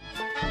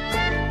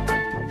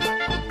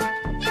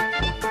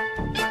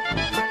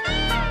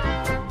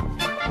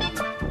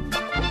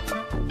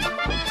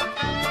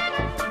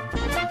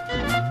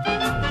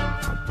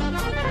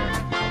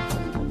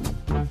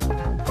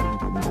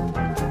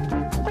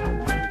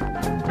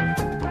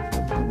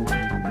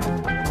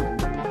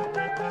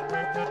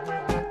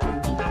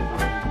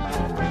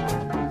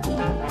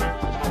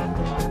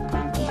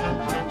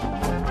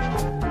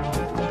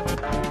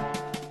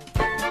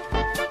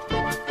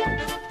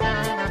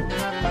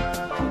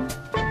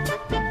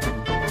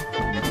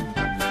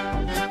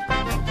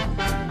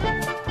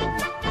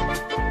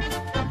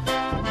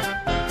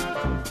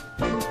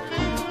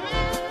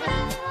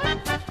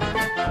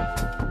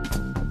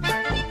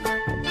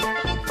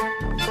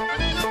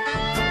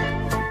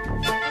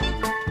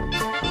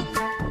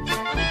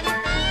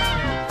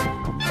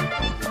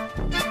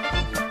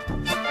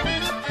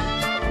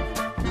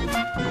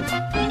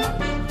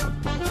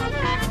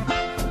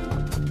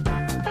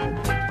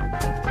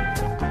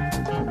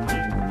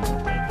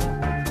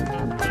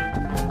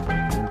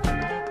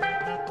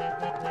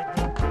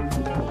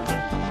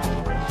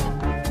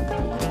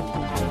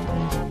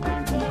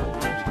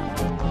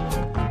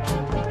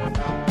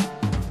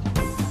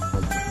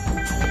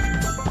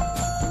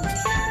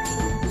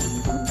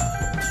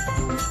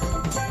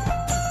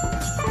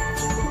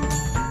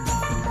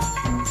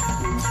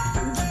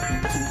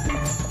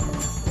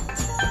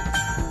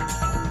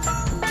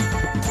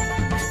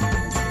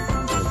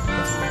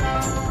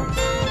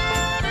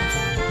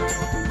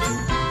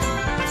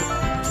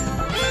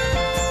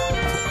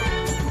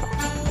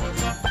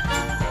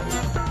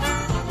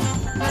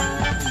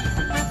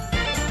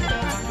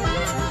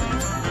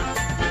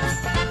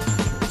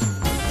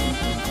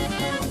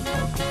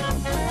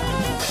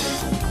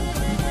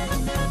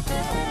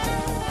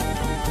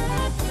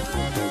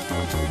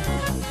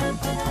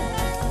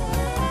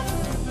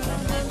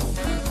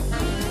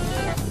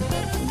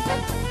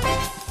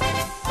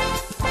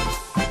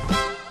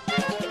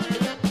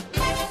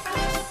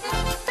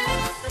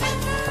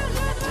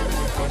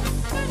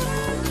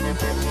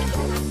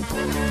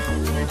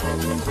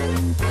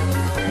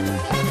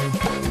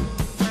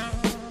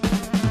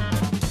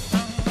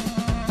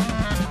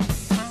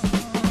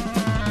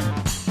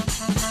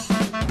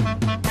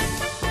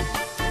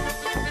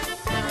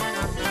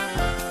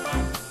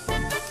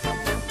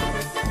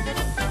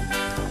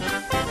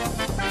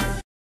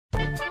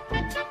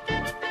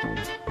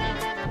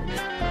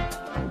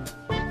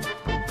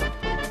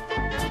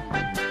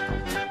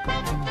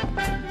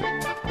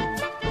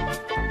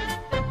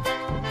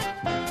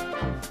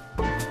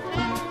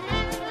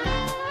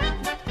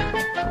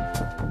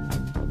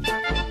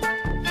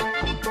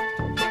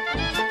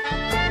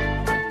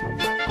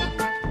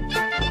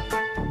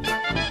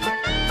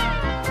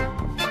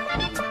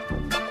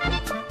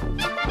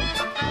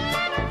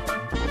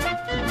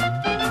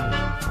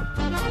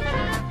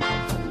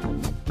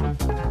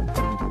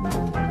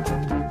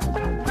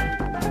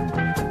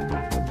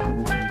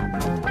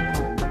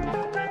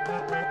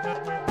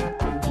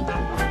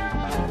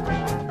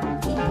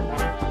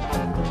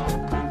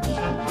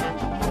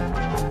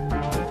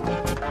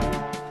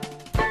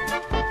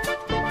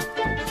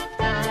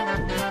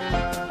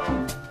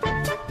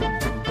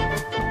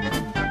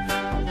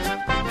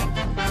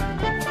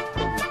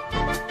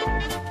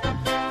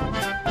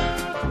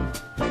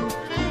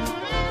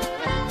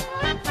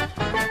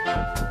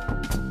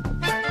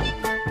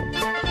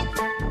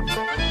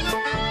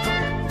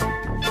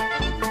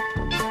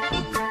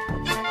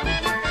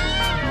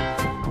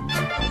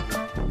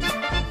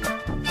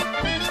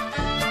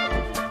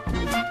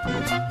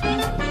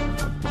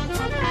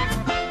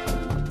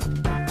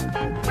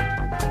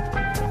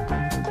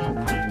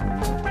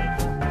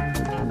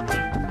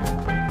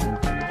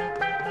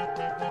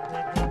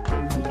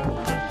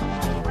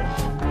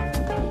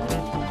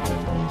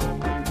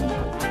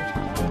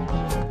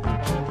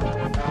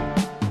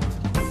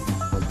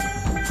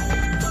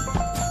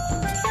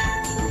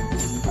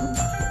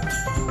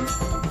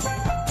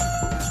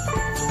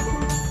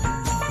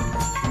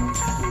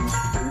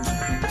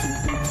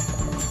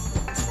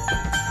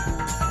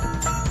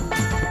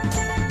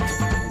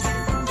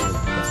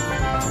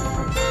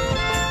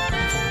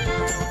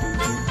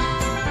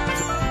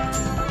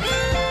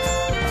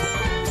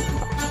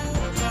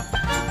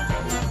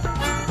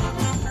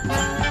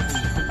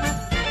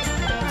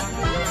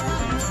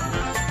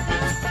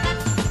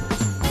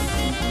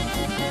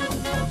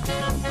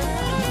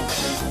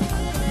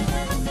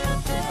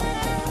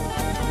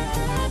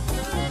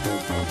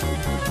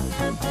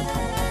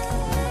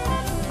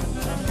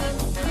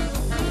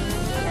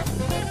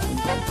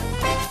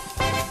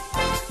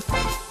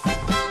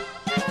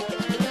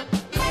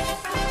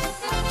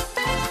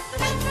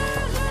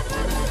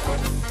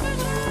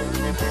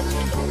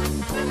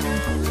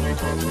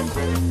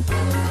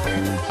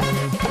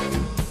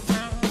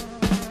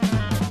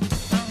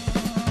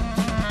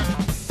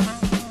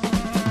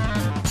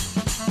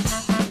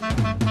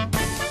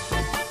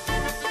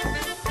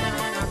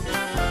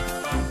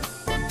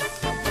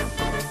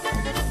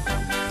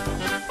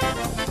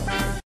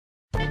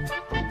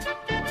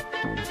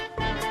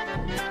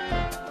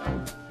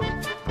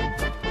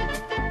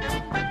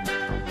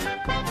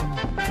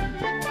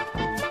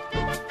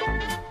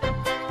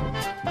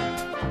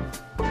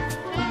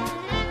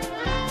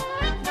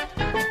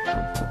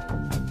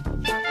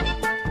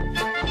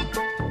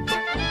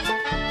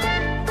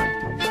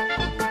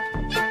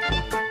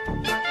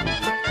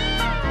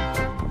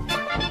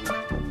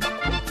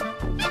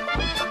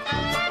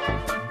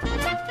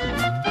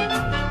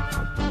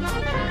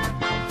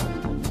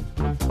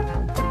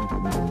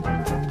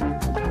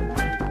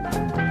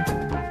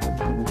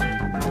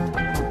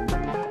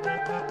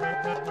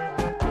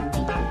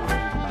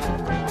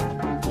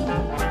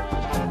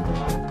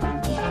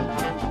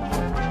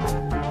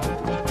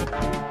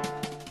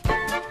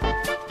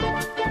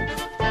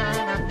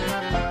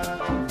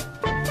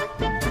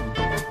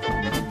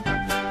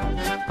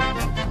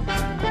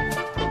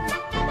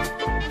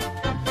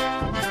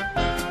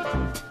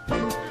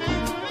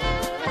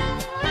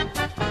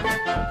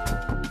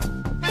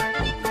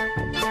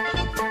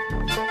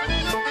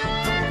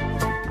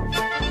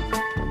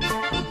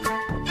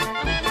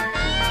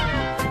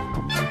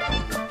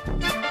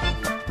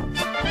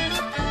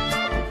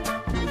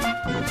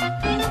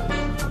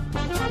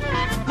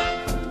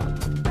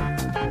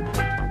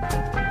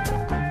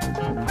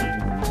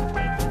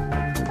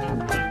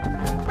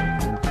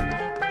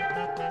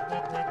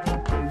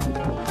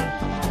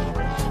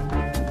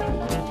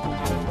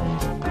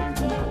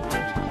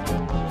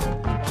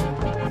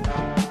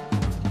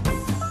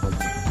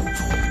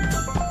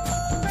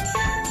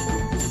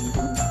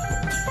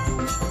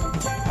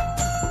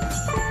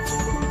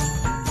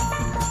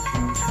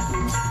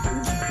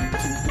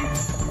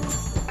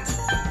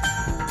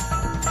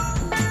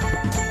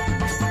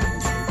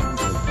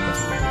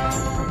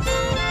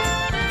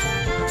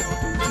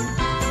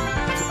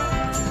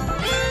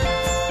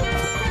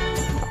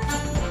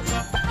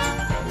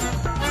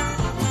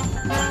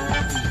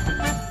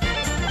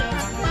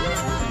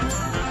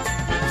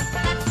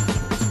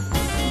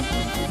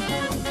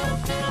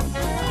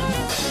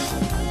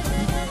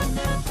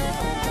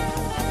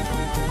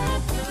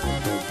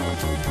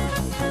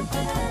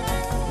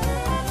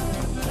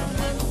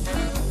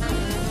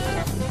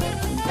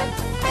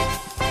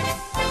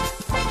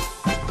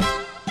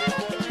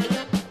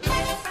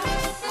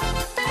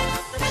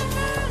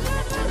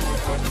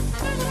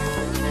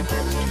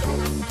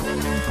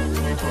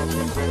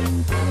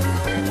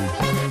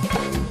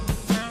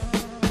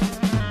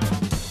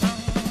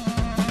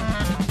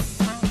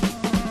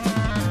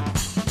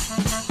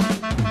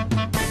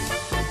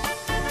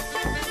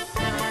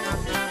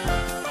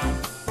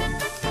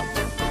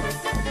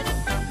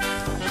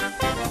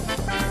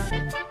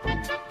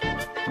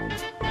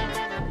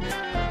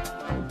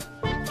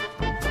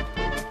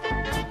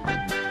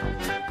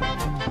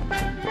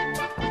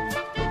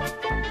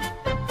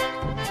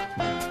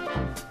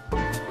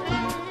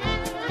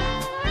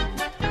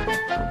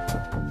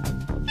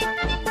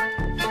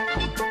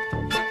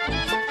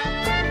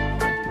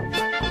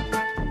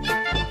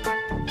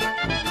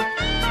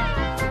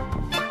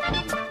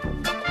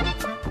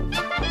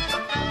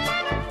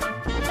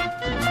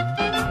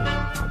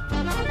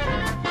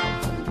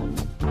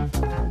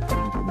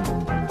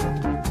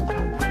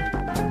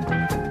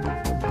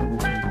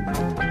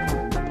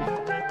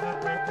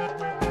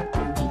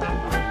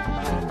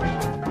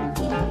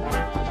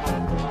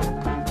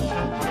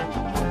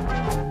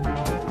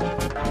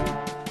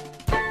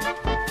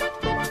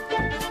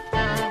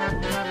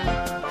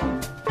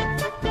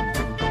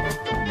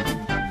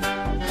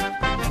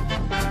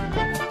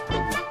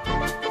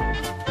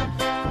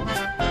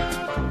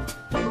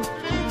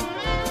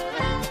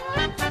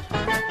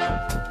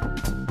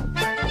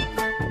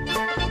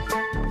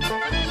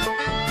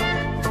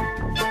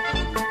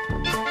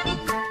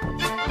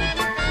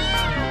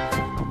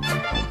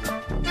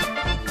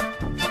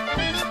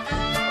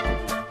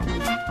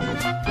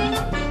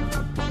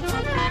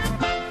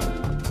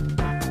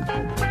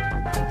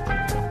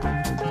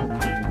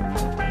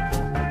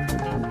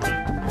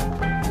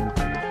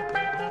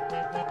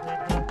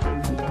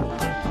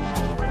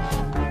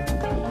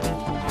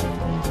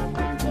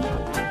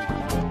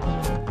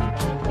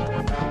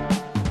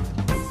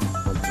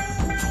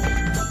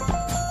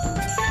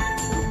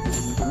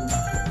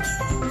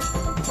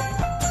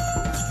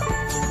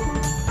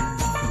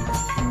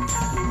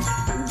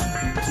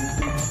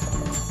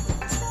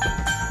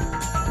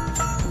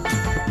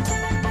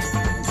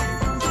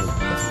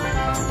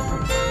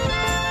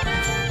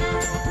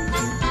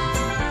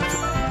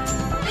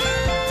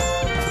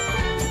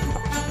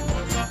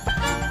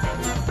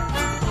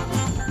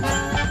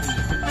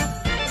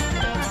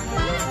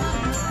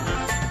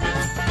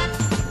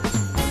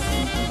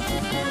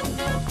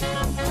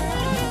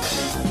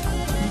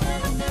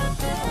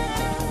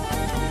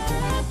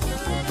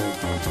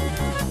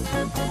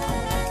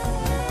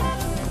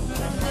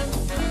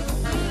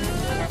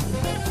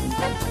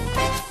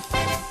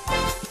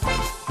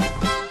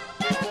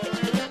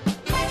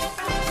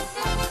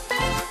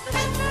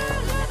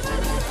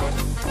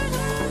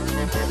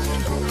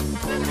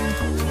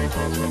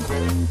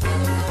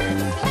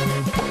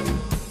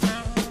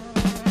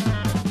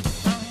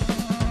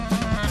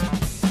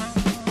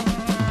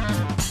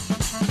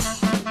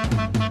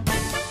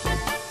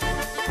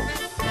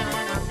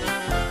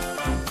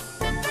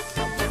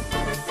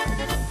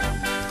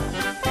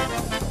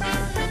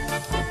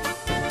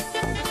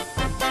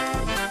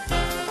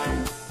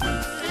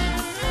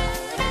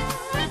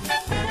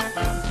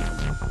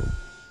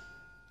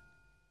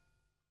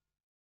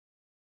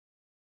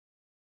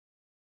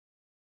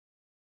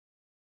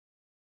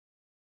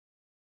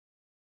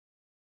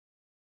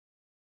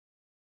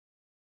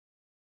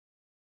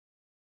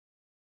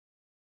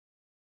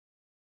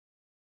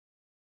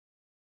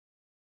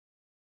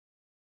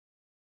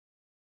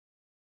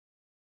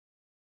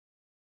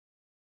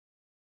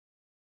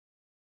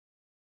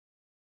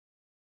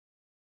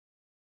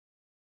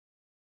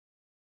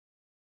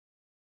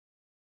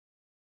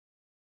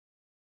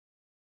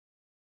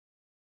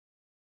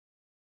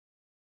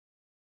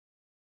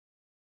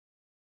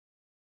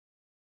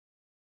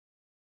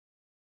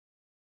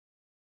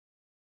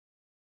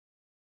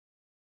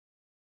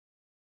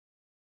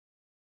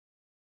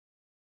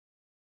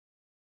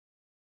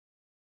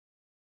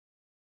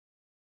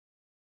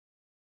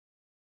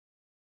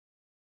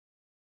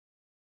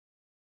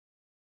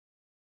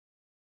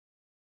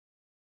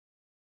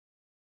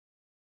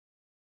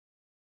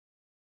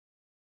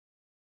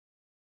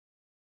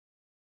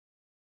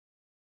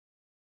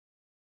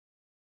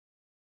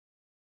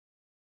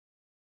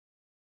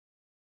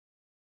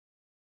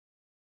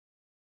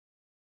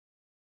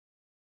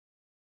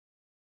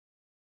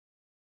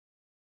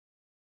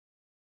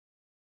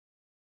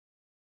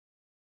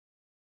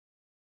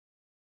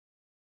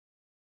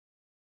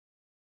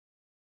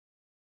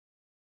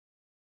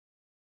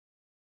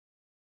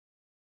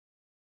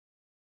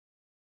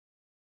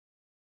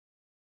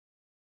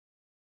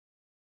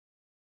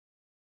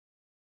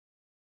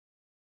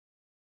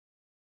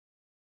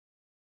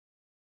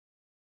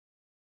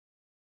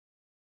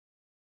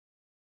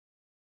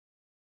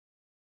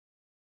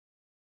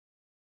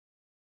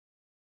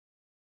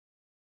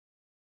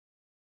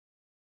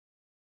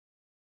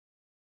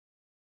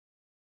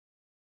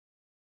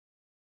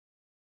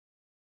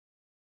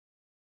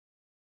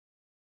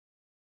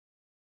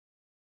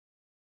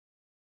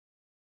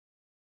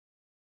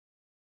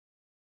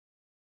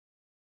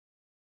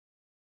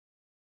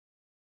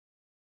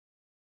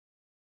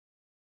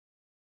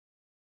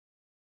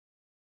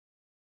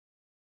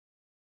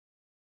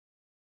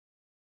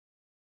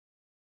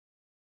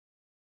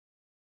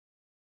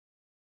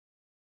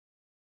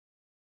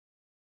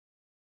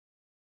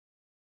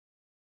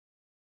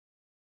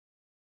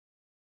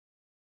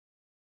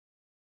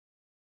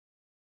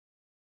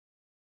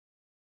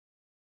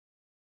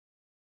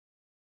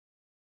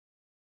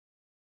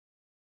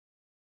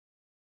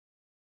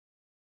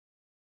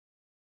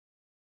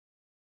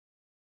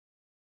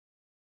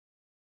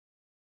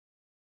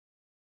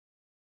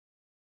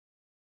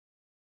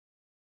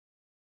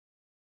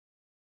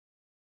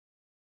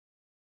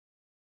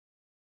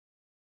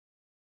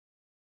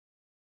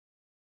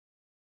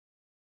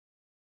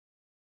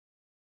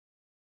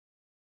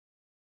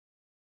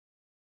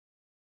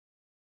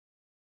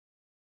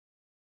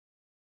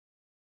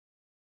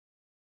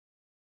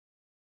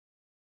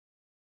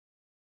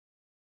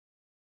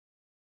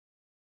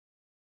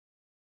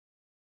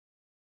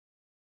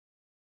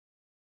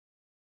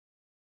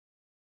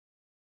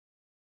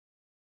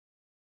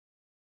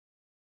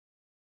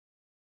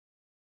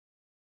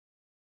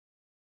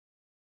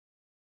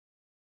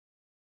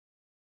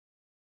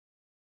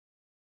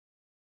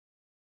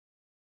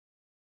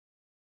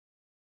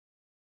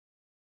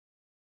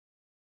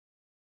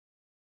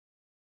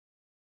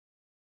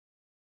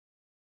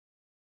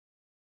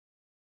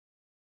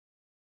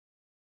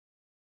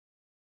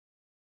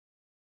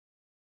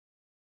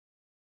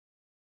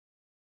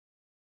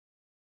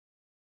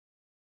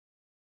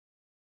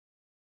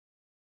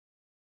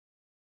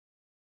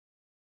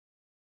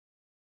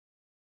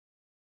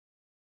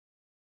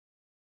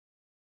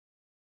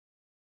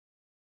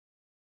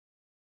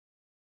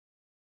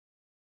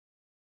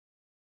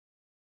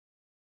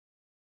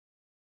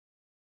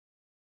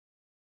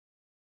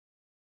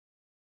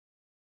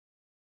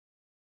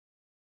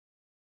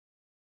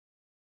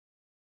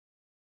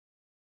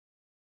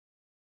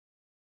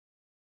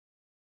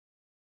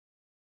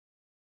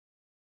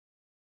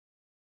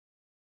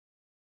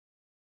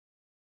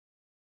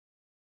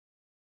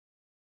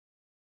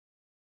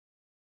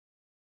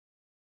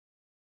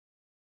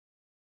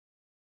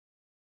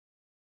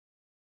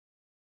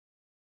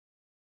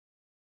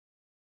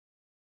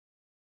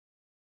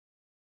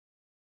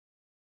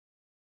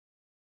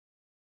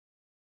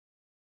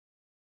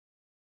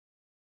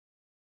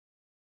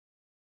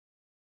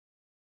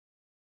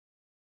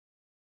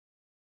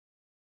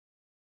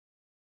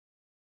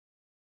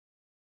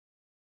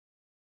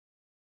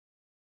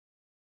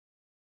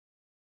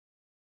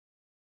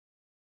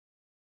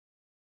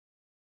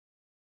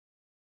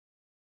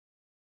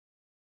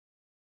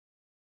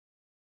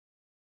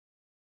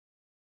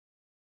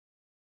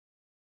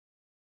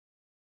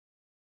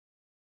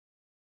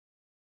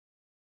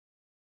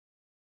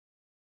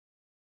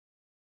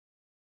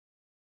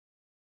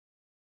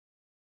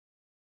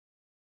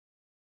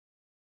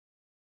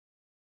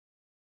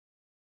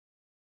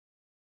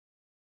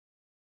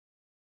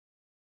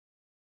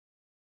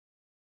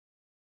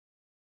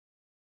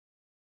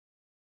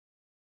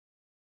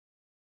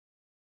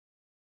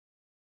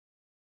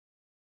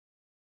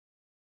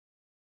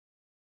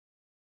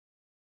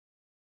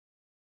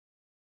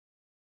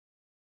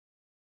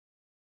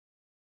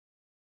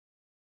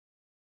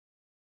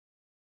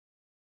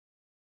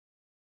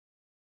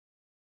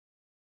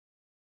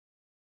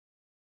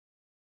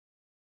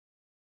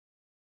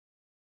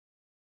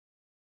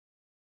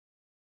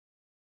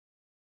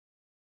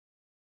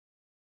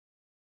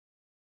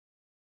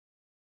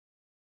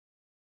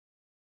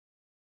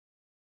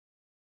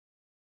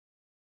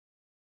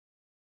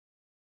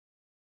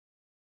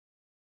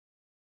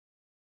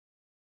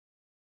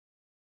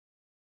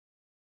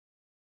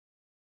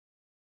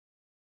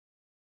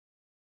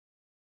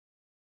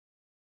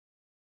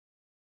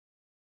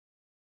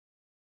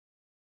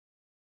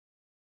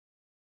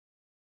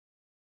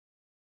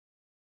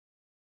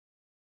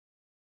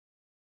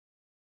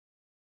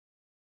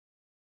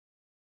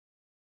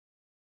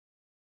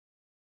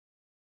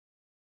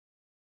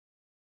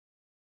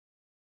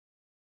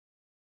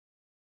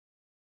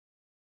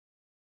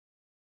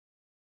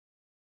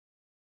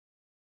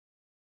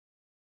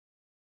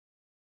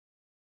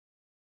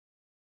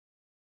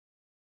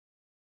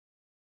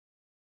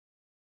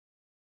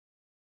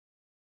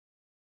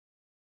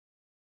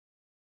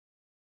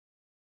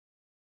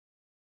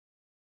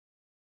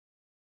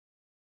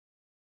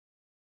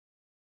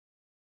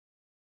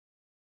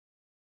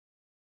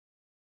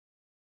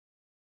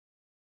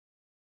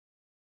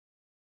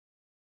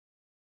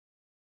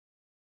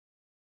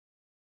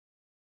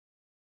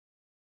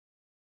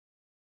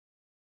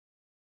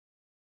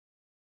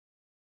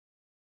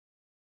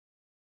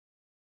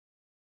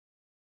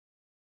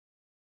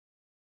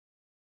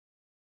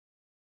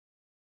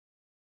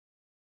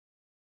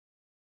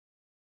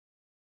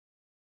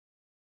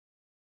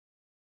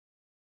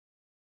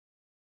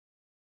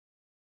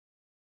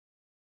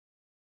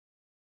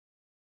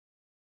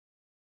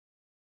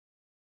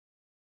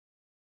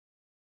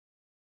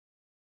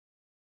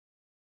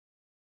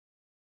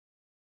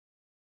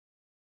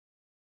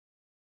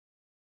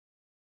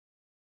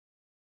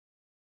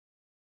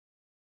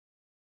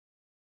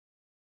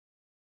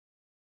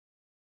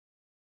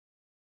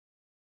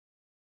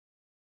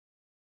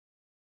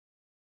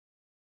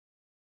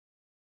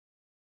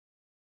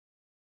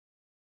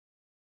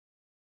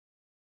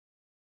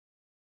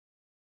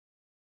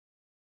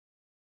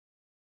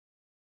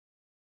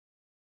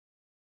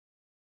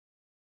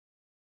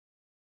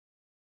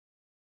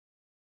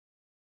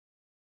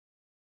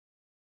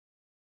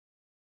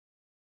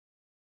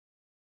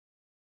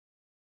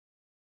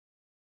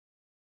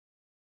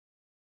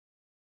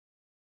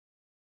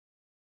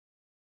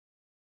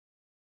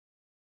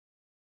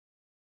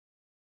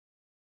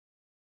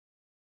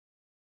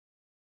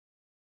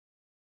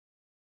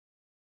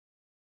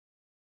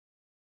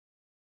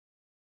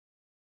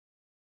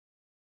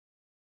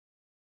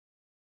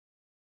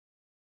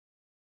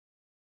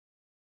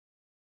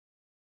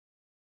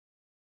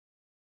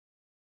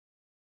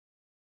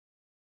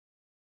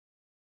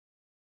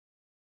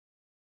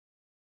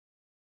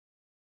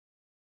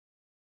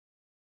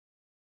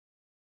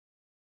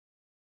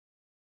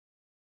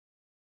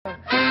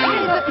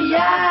 Essa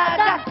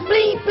piada,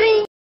 plim,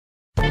 plim.